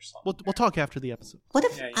something. We'll talk after the episode. What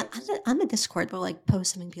if on the Discord we'll like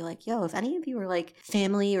post something and be like, yo, if any of you are like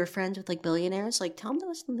family or friends with like billionaires, like tell them to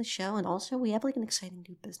listen to the show, and also we have like an exciting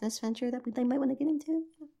new business venture that they might want to get into.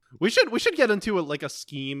 We should get into a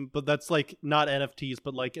scheme, but that's like not NFTs,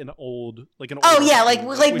 but like an old Oh yeah,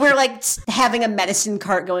 we're like having a medicine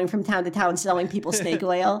cart going from town to town selling people snake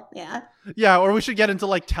oil. Yeah. Yeah, or we should get into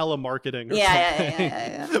like telemarketing. Or something.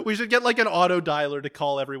 Yeah. We should get like an auto dialer to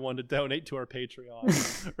call everyone to donate to our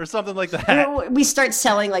Patreon or something like that. We start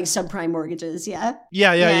selling like subprime mortgages. Yeah.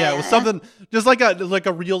 Yeah. With something just like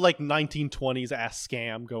a real like 1920s ass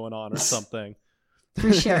scam going on or something.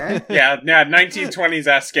 For sure. Yeah, 1920s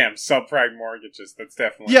ass scam, subprime mortgages. That's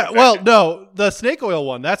definitely. Yeah, well, no, the snake oil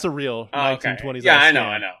one, that's a real 1920s. Yeah, ass I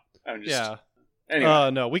scam. know. I'm just. Yeah.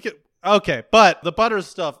 Anyway. No, we could. Okay, but the butter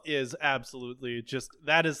stuff is absolutely just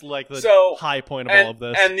that is like the high point of all of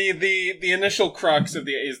this. And the initial crux of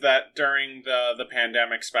is that during the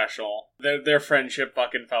pandemic special, their friendship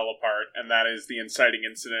fucking fell apart, and that is the inciting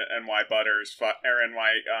incident and why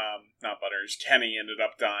Kenny ended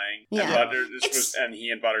up dying. Yeah. And he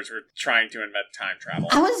and Butters were trying to invent time travel.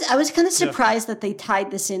 I was kind of surprised that they tied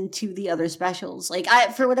this into the other specials. Like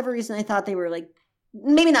for whatever reason I thought they were like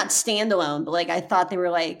maybe not standalone, but like I thought they were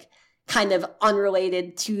like kind of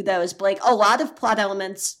unrelated to those, but like a lot of plot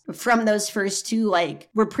elements from those first two like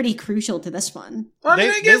were pretty crucial to this one. Well,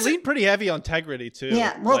 they lean pretty heavy on integrity too.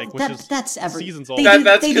 Yeah, well, like, that's every seasons old.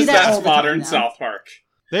 That's because that's modern South Park.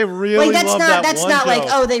 They really love that. That's one not joke.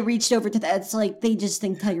 like they reached over to that. It's like they just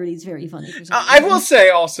think integrity is very funny. For some I will say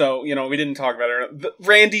also, we didn't talk about it.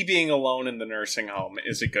 Randy being alone in the nursing home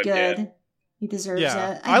is a good kid. He deserves it.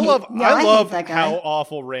 I love that guy. how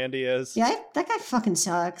awful Randy is. Yeah, that guy fucking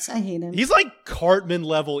sucks. I hate him. He's like Cartman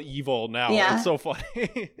level evil now. Yeah. It's so funny.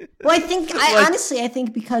 Well, I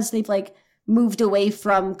think because they've like moved away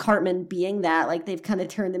from Cartman being that, like they've kind of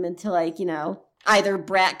turned him into like, either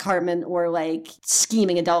brat Cartman or like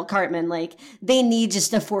scheming adult Cartman. Like they need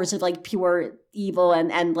just a force of like pure evil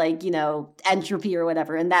and like, entropy or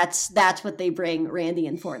whatever. And that's what they bring Randy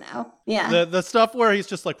in for now. Yeah. The stuff where he's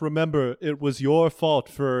just like, remember, it was your fault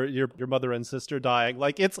for your mother and sister dying.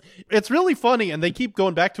 Like it's really funny and they keep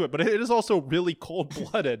going back to it, but it is also really cold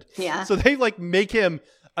blooded. Yeah. So they like make him,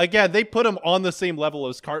 again, they put him on the same level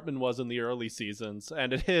as Cartman was in the early seasons.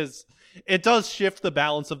 And it does shift the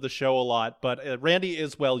balance of the show a lot, but Randy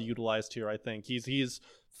is well utilized here, I think. He's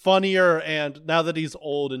funnier, and now that he's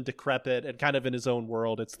old and decrepit and kind of in his own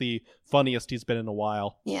world, it's the funniest he's been in a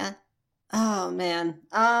while. Yeah. Oh, man.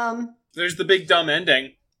 There's the big dumb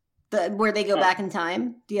ending. Where they go back in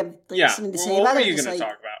time? Do you have something to say about it? What were you going to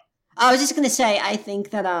talk about? I was just going to say, I think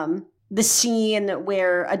that the scene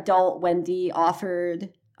where adult Wendy offered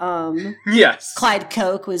yes, Clyde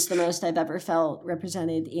Coke was the most I've ever felt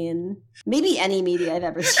represented in maybe any media I've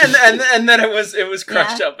ever seen. and then it was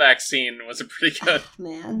crushed up vaccine was a pretty good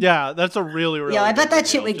man. Yeah, that's a really I bet that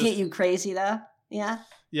shit would get you crazy though. Yeah.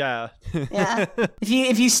 Yeah. Yeah.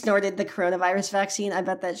 If you snorted the coronavirus vaccine, I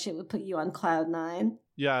bet that shit would put you on cloud 9.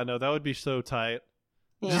 Yeah, no, that would be so tight.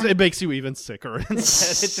 Yeah. It makes you even sicker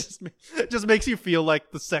instead. It just makes you feel like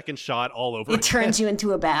the second shot all over. It turns you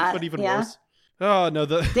into a bat. But even worse. Oh no!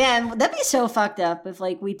 Damn, that'd be so fucked up if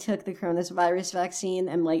like we took the coronavirus vaccine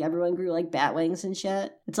and like everyone grew like bat wings and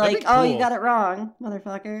shit. It's like, oh, you got it wrong,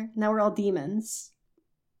 motherfucker. Now we're all demons.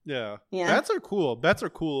 Yeah. Yeah. Bats are cool. Bats are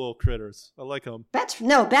cool little critters. I like them. Bats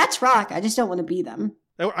rock. I just don't want to be them.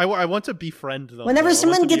 I want to befriend them. Whenever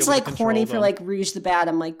someone gets like horny for like Rouge the Bat,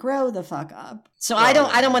 I'm like, grow the fuck up. So I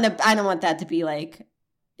don't want that to be like,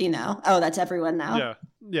 that's everyone now.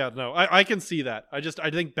 Yeah, no, I can see that. I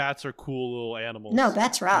think bats are cool little animals. No,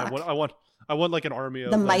 bats rock. I want like an army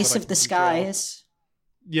of the mice of the skies.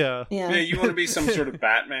 Yeah. You want to be some sort of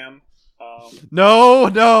Batman? No.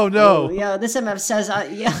 Ooh, yo, this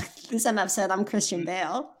MF said I'm Christian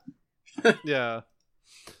Bale. Yeah.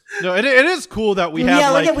 No, it is cool that we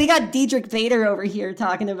have. We got Diedrich Bader over here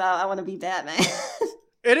talking about I want to be Batman.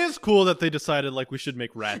 It is cool that they decided like we should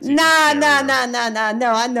make rats. Nah.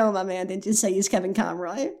 No, I know my man didn't just say he's Kevin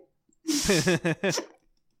Conroy. I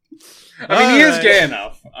mean, he is gay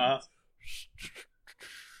enough.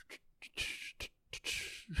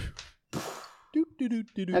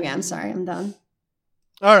 Okay, I'm sorry. I'm done.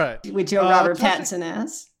 All right. With your Robert Pattinson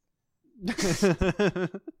ass.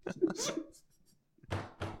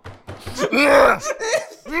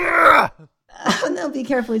 Oh no, be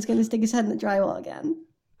careful. He's going to stick his head in the drywall again.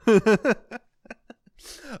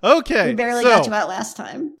 Okay. We barely got you out last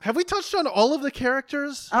time. Have we touched on all of the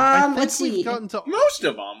characters? Let's see. We've gotten to Most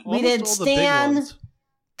of them. We did Stan,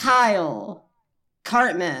 Kyle,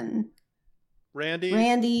 Cartman,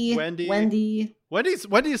 Randy, Wendy.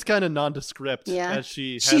 Wendy's kind of nondescript, as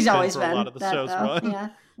she's always been been for a lot of the show's run. Yeah.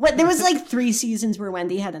 There was like 3 seasons where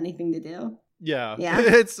Wendy had anything to do. Yeah.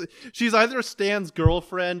 Yeah. She's either Stan's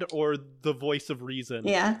girlfriend or the voice of reason.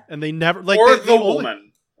 Yeah. And they never or the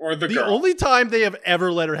woman. Or the girl. The only time they have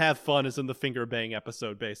ever let her have fun is in the finger bang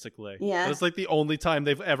episode, basically. Yeah. It's like the only time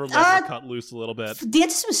they've ever let her cut loose a little bit. The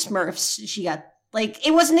episode with Smurfs, she got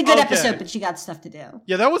it wasn't a good episode, but she got stuff to do.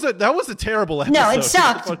 Yeah, that was a terrible episode. No, it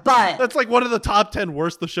sucked, but that's like one of the top 10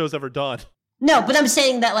 worst the show's ever done. No, but I'm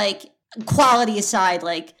saying that quality aside,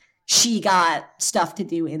 she got stuff to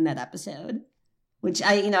do in that episode. Which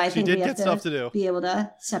I think we have to be able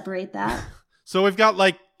to separate that. So we've got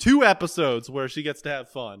 2 episodes where she gets to have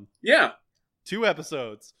fun. Yeah. 2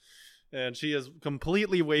 episodes. And she is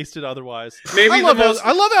completely wasted otherwise. Maybe I love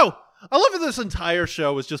how this entire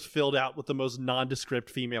show is just filled out with the most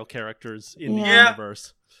nondescript female characters in the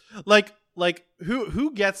universe.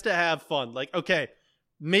 Who gets to have fun? Okay,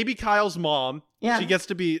 maybe Kyle's mom. Yeah. She gets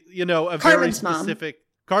to be, a very specific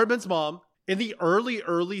Cartman's mom. In the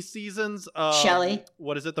early seasons, Shelly.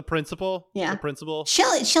 What is it? The principal? Yeah. The principal.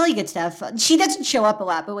 Shelly gets to have fun. She doesn't show up a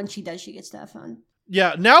lot, but when she does, she gets to have fun.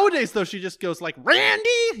 Yeah. Nowadays, though, she just goes Randy,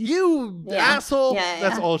 you asshole. Yeah,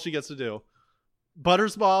 That's all she gets to do.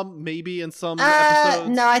 Butter's mom, maybe in some episodes.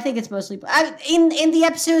 No, I think it's mostly in the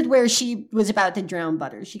episode where she was about to drown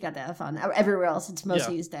Butter. She got to have fun. Everywhere else, it's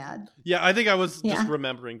mostly his dad. Yeah, I think I was just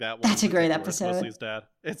remembering that one. That's a great episode. It's mostly his dad.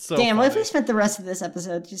 It's so. Damn, funny. what if we spent the rest of this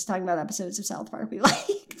episode just talking about episodes of South Park we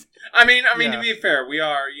liked? I mean, to be fair, we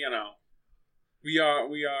are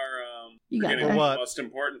forgetting the most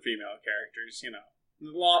important female characters.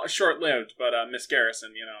 Short-lived, but Miss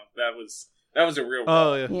Garrison. That was a real.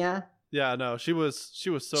 Oh yeah. Yeah. Yeah, no, she was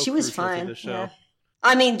so she was fine. for this show. Yeah.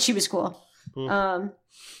 I mean, she was cool.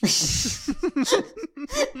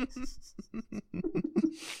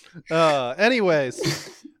 Anyways,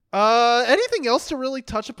 anything else to really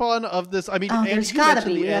touch upon of this? I mean, there's gotta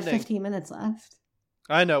be. We have 15 minutes left.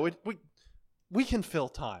 I know. We can fill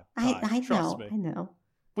time. I trust know. me. I know.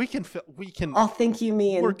 We can fill. We can. I'll think you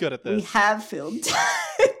mean we're good at this. We have filled time.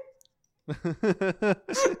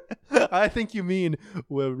 I think you mean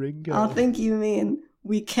we're Ringo. I'll think you mean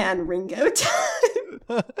we can Ringo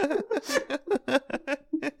time.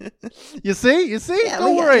 You see? Yeah,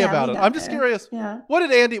 Don't worry about it. I'm just curious. Yeah. What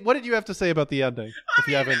did you have to say about the ending? If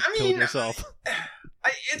you haven't killed yourself.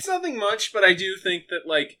 It's nothing much, but I do think that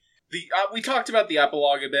we talked about the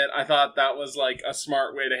epilogue a bit. I thought that was a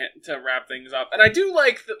smart way to wrap things up, and I do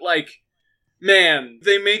like that. Man,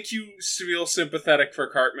 they make you feel sympathetic for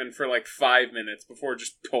Cartman for 5 minutes before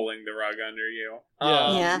just pulling the rug under you.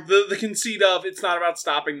 Yeah. The conceit of it's not about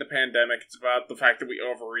stopping the pandemic, it's about the fact that we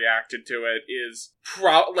overreacted to it is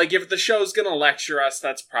if the show's gonna lecture us,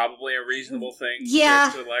 that's probably a reasonable thing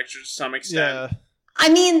to lecture to some extent. Yeah. I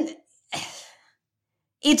mean,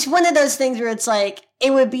 it's one of those things where it's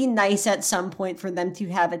it would be nice at some point for them to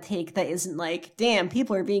have a take that isn't damn,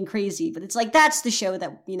 people are being crazy, but it's that's the show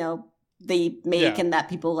that, they make and that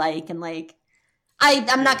people like, and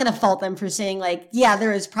I'm not gonna fault them for saying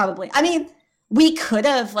there is probably, I mean, we could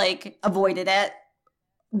have avoided it.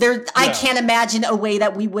 I can't imagine a way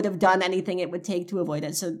that we would have done anything it would take to avoid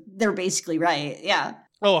it, so they're basically right. Yeah.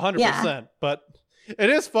 Oh, 100%. But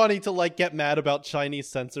it is funny to get mad about Chinese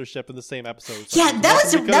censorship in the same episode. Yeah,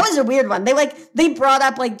 that was a weird one. They brought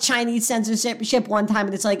up Chinese censorship one time,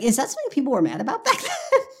 and it's is that something people were mad about back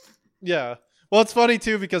then? Yeah. Well, it's funny,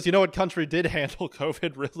 too, because you know what country did handle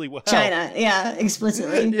COVID really well? China, yeah,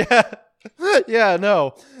 explicitly. Yeah. Yeah,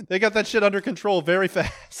 no. They got that shit under control very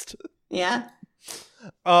fast. Yeah.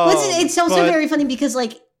 It's also very funny because,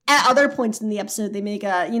 at other points in the episode, they make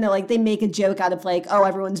a, they make a joke out of,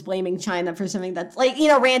 everyone's blaming China for something that's,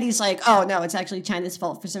 Randy's oh, no, it's actually China's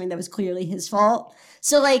fault for something that was clearly his fault.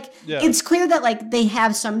 So, it's clear that, they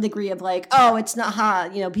have some degree of, oh, it's not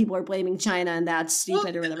hot, people are blaming China and that's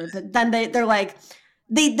stupid or whatever. But then they're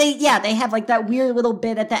they have, that weird little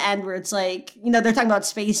bit at the end where it's they're talking about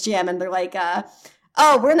Space Jam and they're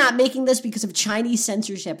oh, we're not making this because of Chinese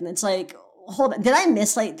censorship. And it's hold on. Did I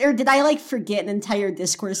miss or did I forget an entire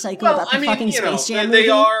discourse cycle about the fucking Space Jam movie? They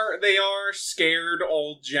are scared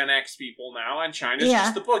old Gen X people now, and China's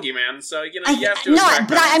just the boogeyman. So you have to.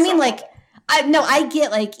 I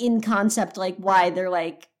get in concept why they're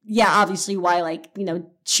obviously why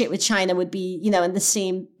shit with China would be in the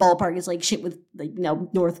same ballpark as shit with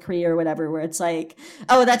North Korea or whatever, where it's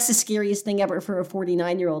oh, that's the scariest thing ever for a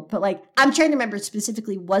 49-year-old. But I'm trying to remember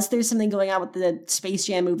specifically, was there something going on with the Space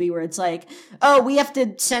Jam movie where it's oh, we have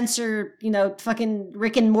to censor fucking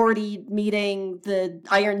Rick and Morty meeting the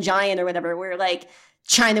Iron Giant or whatever, where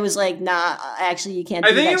China was nah, actually you can't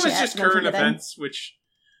do that. I think it was just current events, which.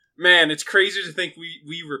 Man, it's crazy to think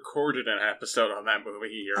we recorded an episode on that movie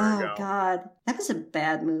a year ago. Oh, God. That was a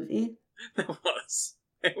bad movie. It was.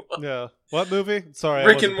 Yeah. What movie? Sorry,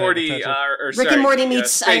 Rick and Morty. Rick and Morty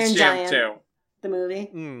meets Iron Giant. 2. The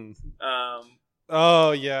movie.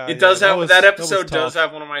 Oh, yeah. It does have... That episode does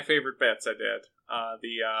have one of my favorite bits I did.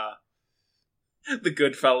 The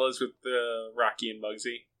Goodfellas with Rocky and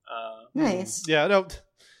Muggsy. Nice. Yeah, no...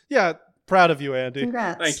 Yeah, proud of you, Andy.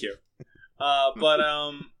 Congrats. Thank you. But...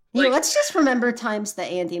 let's just remember times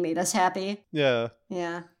that Andy made us happy. Yeah.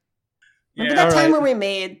 Yeah. Remember that time where we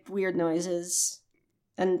made weird noises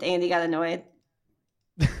and Andy got annoyed?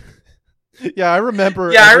 Yeah, I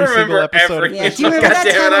remember. Yeah, I remember episode. every. Yeah. Do you remember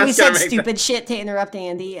that time when we said stupid shit to interrupt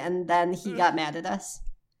Andy and then he got mad at us?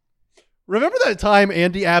 Remember that time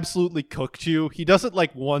Andy absolutely cooked you? He does it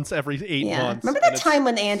once every 8 months. Remember that time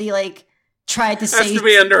when Andy tried to say... Has to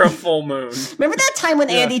be under a full moon. Remember that time when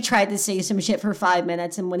Andy tried to say some shit for 5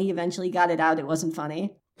 minutes and when he eventually got it out, it wasn't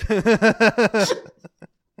funny?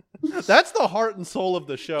 That's the heart and soul of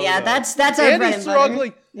the show. Yeah, though. that's our Andy bread and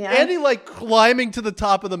struggling. Yeah. Andy climbing to the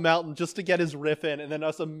top of the mountain just to get his riff in, and then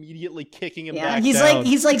us immediately kicking him back down.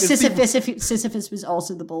 He's like Sisyphus if Sisyphus was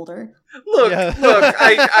also the boulder. Look,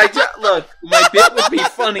 look. My bit would be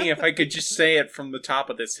funny if I could just say it from the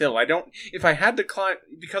top of this hill. I don't. If I had to climb,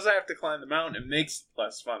 because I have to climb the mountain, it makes it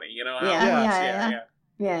less funny. You know?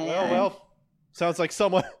 Well, sounds like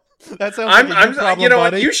someone. That sounds like a problem, you know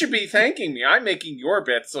buddy. what? You should be thanking me. I'm making your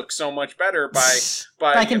bits look so much better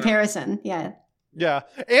by comparison. Yeah. Yeah,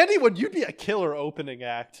 Andy, you'd be a killer opening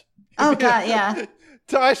act. Oh God, yeah.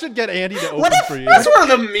 So I should get Andy to open for you. That's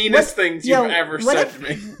one of the meanest things you've ever said to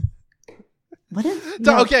me. What if?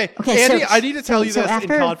 Okay, Andy, I need to tell you this in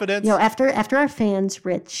confidence. After our fans,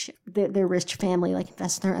 their rich family,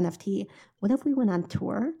 invest in our NFT. What if we went on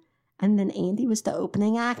tour? And then Andy was the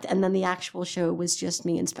opening act, and then the actual show was just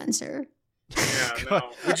me and Spencer. Yeah, no.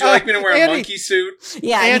 Would you like me to wear a monkey suit?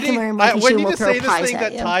 Yeah, Andy, you can wear a monkey suit. When you say this thing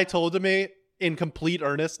that Ty told to me in complete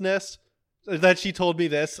earnestness, that she told me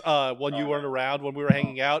this when you weren't around, when we were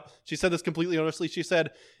hanging out. She said this completely honestly. She said,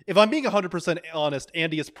 if I'm being 100% honest,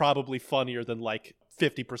 Andy is probably funnier than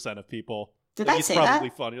 50% of people. Did I say that? He's probably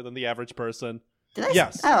funnier than the average person. Did I?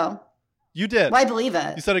 Yes. Oh. You did. Well, I believe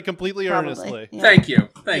it. You said it completely earnestly. Yeah. Thank you.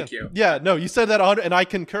 Thank you. Yeah, no, you said that and I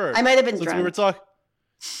concur. I might have been drunk. We were talking.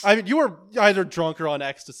 I mean, you were either drunk or on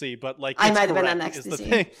ecstasy, but I might have been on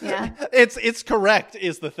ecstasy. Yeah, it's correct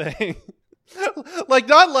is the thing. Not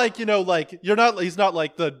you're not. He's not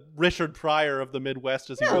like the Richard Pryor of the Midwest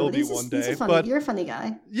as he will be one day. But you're a funny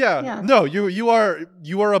guy. Yeah. No, you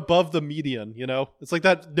are above the median. It's like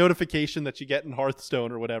that notification that you get in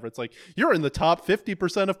Hearthstone or whatever. It's like you're in the top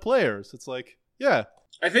 50% of players. It's like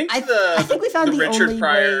I think we found the Richard only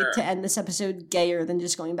Pryor way to end this episode gayer than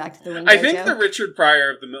just going back to the ring. I think the Richard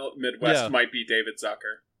Pryor of the Midwest might be David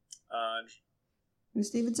Zucker. Who's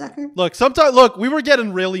David Zucker? Look, we were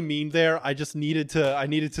getting really mean there. I just needed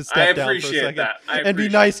to step down for a second and be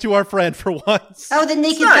nice to our friend for once. Oh, the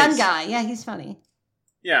naked gun guy. Yeah, he's funny.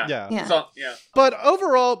 Yeah. So, But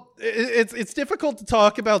overall, it's difficult to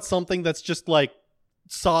talk about something that's just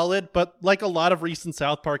solid, but like a lot of recent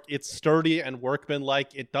South Park, it's sturdy and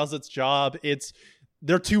workmanlike. It does its job.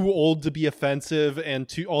 They're too old to be offensive and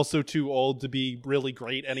too old to be really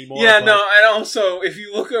great anymore. Yeah, and also, if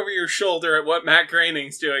you look over your shoulder at what Matt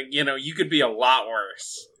Groening's doing, you could be a lot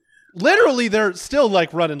worse. Literally, they're still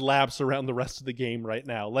running laps around the rest of the game right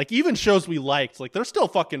now. Even shows we liked, they're still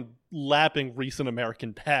fucking lapping recent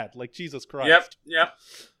American Dad. Jesus Christ. Yep.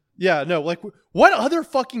 Yeah, no, what other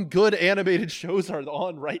fucking good animated shows are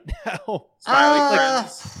on right now? Smiling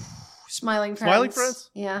Friends. Smiling Friends?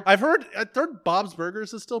 Yeah. I've heard Bob's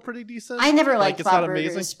Burgers is still pretty decent. I never liked Bob's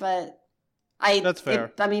Burgers, but that's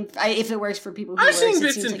fair. If it works for people who I've seen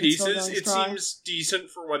bits and pieces. It seems decent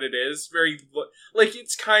for what it is. Very,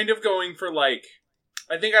 it's kind of going for, I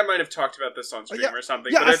think I might have talked about this on stream or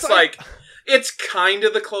something, but it's it's kind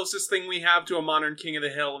of the closest thing we have to a modern King of the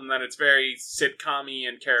Hill, in that it's very sitcom-y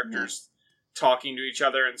and characters talking to each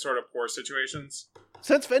other in sort of poor situations.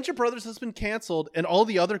 Since Venture Brothers has been canceled and all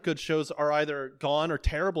the other good shows are either gone or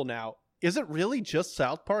terrible now, is it really just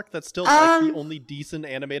South Park that's still like the only decent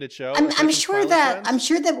animated show? I'm sure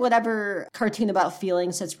that whatever cartoon about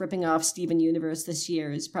feelings that's ripping off Steven Universe this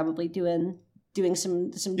year is probably doing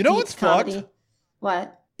some you know deep what's comedy. fucked?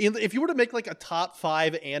 What? If you were to make like a top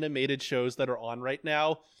 5 animated shows that are on right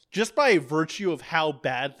now, just by virtue of how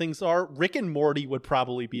bad things are, Rick and Morty would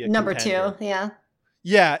probably be a number contender. 2. Yeah.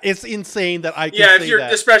 Yeah, it's insane that I can Yeah, say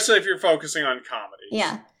that. especially if you're focusing on comedy.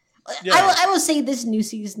 Yeah. Yeah. I will say this new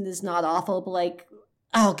season is not awful, but like,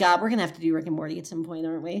 oh god, we're gonna have to do Rick and Morty at some point,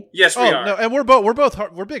 aren't we? Yes, we are. No, and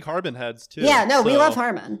we're big Harbin heads too. Yeah, no, we so- love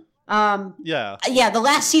Harmon. Yeah, the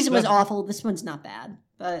last season was awful. This one's not bad,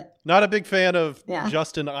 but not a big fan of Yeah.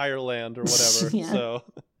 Justin Ireland or whatever. Yeah. So,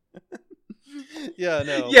 yeah,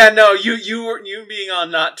 no, Yeah, no, you being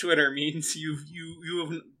on not Twitter means you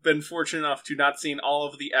have been fortunate enough to not seen all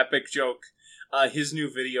of the epic joke his new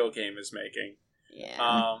video game is making. yeah,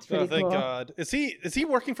 it's Oh, pretty thank cool. God. Is he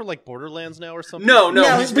working for like Borderlands now or something? No, No,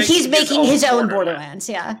 but he's making his own Borderlands. Borderlands.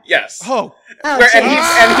 Yeah. Yes. Oh, Oh, Where, shit. and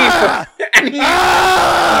he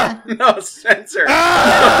Ah! no, Spencer.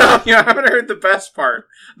 Ah! No, you haven't heard the best part.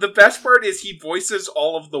 The best part is he voices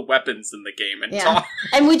all of the weapons in the game and Yeah. talk.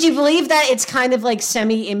 And would you believe that it's kind of like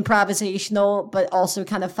semi-improvisational, but also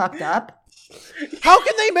kind of fucked up? How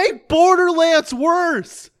can they make Borderlands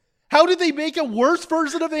worse? How did they make a worse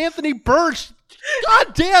version of Anthony Birch?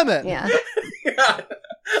 God damn it! Yeah. Yeah.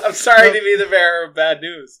 I'm sorry to be the bearer of bad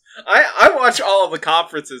news. I watch all of the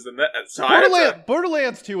conferences and that. So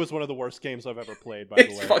Borderlands 2 is one of the worst games I've ever played. By the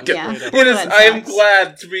it's way, fucking. Yeah. It is. Borderlands I am sucks.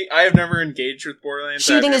 glad to be. I have never engaged with Borderlands.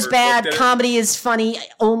 Shooting I've is never bad. looked at it. Comedy is funny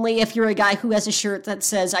only if you're a guy who has a shirt that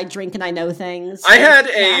says "I drink and I know things." I had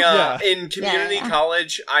a Yeah. in community Yeah.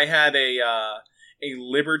 college. I had a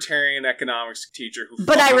libertarian economics teacher who.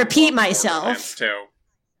 But I fucking repeat loved myself. Borderlands too.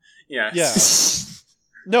 Yes. Yeah.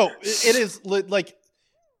 No, it is like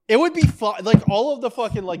it would be fine. Like all of the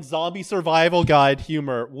fucking like zombie survival guide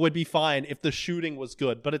humor would be fine if the shooting was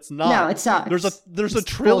good, but it's not. No, it sucks. There's a It's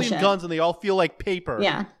trillion bullshit. guns and they all feel like paper.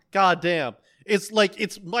 Yeah. God damn. It's like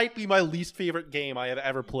might be my least favorite game I have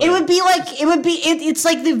ever played. It's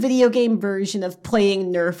like the video game version of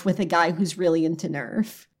playing Nerf with a guy who's really into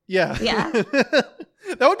Nerf. Yeah. Yeah.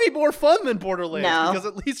 That would be more fun than Borderlands No. because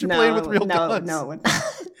at least you're playing with real guns. No.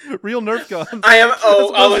 Real Nerf guns. I am. As Oh,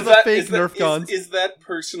 opposed is to the that fake is that, Nerf guns? Is that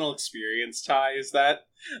personal experience, Ty? Is that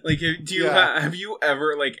like? Do you Yeah. have you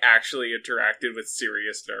ever like actually interacted with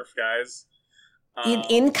serious Nerf guys?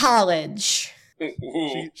 In college,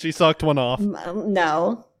 Ooh. She sucked one off.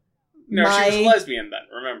 no. No, she was lesbian then.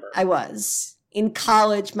 Remember? I was. In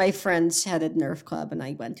college, my friends had a Nerf club, and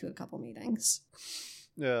I went to a couple meetings.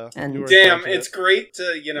 Yeah. And- you were Damn, fortunate. it's great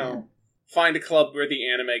to Yeah. find a club where the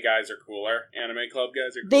anime guys are cooler. Anime club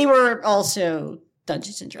guys are. They were also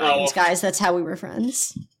Dungeons and Dragons guys. That's how we were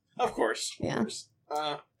friends. Of course. Of Yeah. course.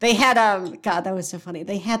 They had God, that was so funny.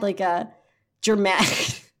 They had like a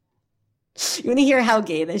dramatic. You want to hear how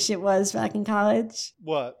gay this shit was back in college?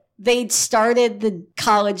 What? They'd started the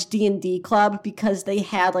college D&D club because they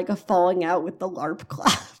had like a falling out with the LARP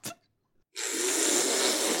club.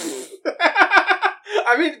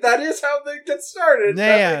 I mean, that is how they get started.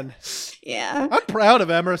 Man, Yeah. I'm proud of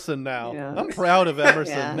Emerson now. Yeah. I'm proud of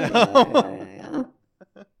Emerson Yeah, now. yeah.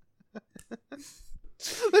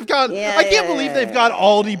 They've got. Yeah, I can't yeah, believe yeah, they've got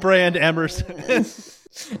Aldi brand Emerson.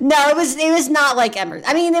 No, it was not like Emerson.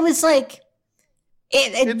 I mean, it was like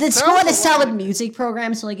It the school had a sounds solid like- music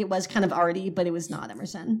program, so like it was kind of arty, but it was not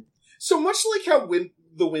Emerson. So much like how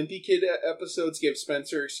the Wimpy Kid episodes give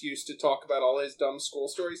Spencer excuse to talk about all his dumb school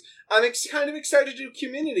stories, I'm kind of excited to do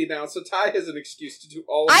Community now, so Ty has an excuse to do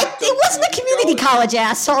all of his dumb It wasn't a community college,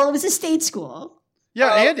 asshole. It was a state school.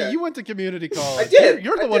 Yeah, Oh, Andy, okay. you went to community college. I did.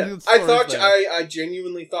 You're the I one did. who. I thought I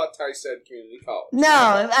genuinely thought Ty said community college.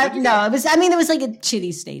 No, Did you no, it was. I mean, it was like a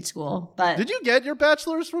shitty state school, but Did you get your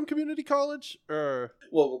bachelor's from community college? Or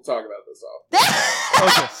Well, we'll talk about this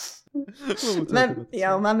off.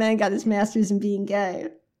 okay. my man got his master's in being gay.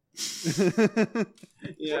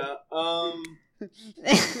 Yeah.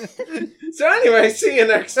 So anyway, see you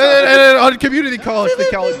next time. and on community college, they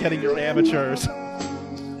call it getting your amateurs.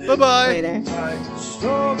 Bye bye. Later.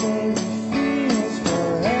 Strawberry fields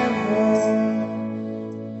forever.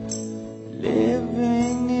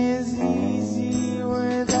 Living is easy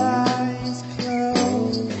with eyes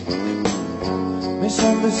closed.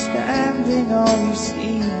 Misunderstanding all you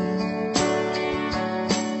see.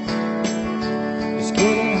 It's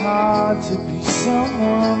getting hard to be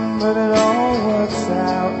someone, but it all works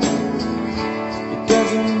out. It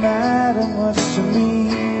doesn't matter much to me.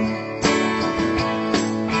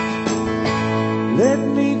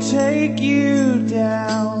 take you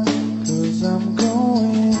down, 'cause I'm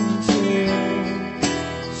going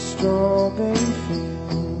to Strawberry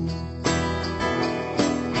Field.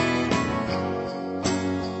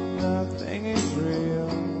 Nothing is real,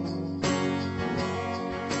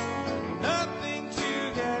 nothing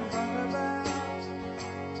to get hung about.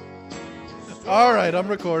 All right, I'm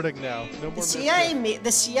recording now. No more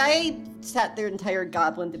The CIA sat their entire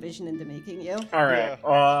Goblin division into making you. All right.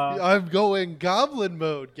 I'm going goblin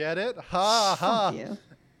mode. Get it? Ha ha. Fuck you.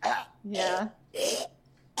 Yeah.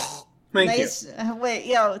 Thank Nice. Wait,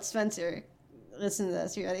 yo, Spencer. Listen to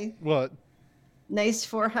this. You ready? What? Nice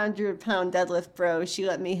 400-pound deadlift, bro. She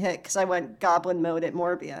let me hit because I went Goblin mode at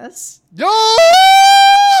Morbius. Yo!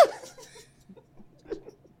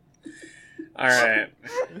 All right.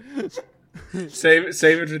 Save it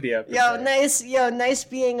for the episode. Nice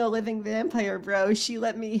being a living vampire, bro. She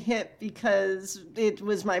let me hit because it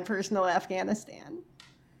was my personal Afghanistan.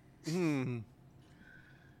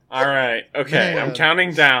 All right. Okay, Man. I'm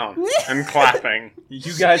counting down. I'm clapping.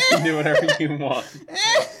 You guys can do whatever you want.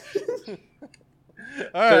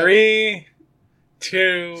 All right. 3,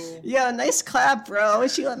 2. Yo, nice clap, bro.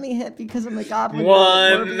 She let me hit because I'm a goblin.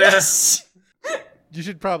 1. Morbius. You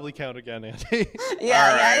should probably count again, Andy.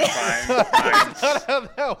 Yeah. Fine. That's not how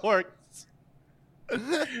that works.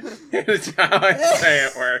 It's how I say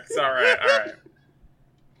it works. All right.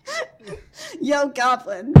 Yo,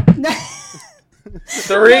 goblin.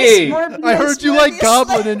 3. I heard you like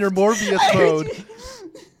goblin in your Morbius mode.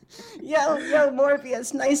 Yo,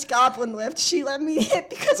 Morbius, nice goblin lift. She let me hit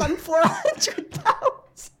because I'm 400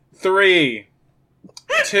 pounds. 3,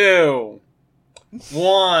 2,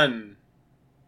 1.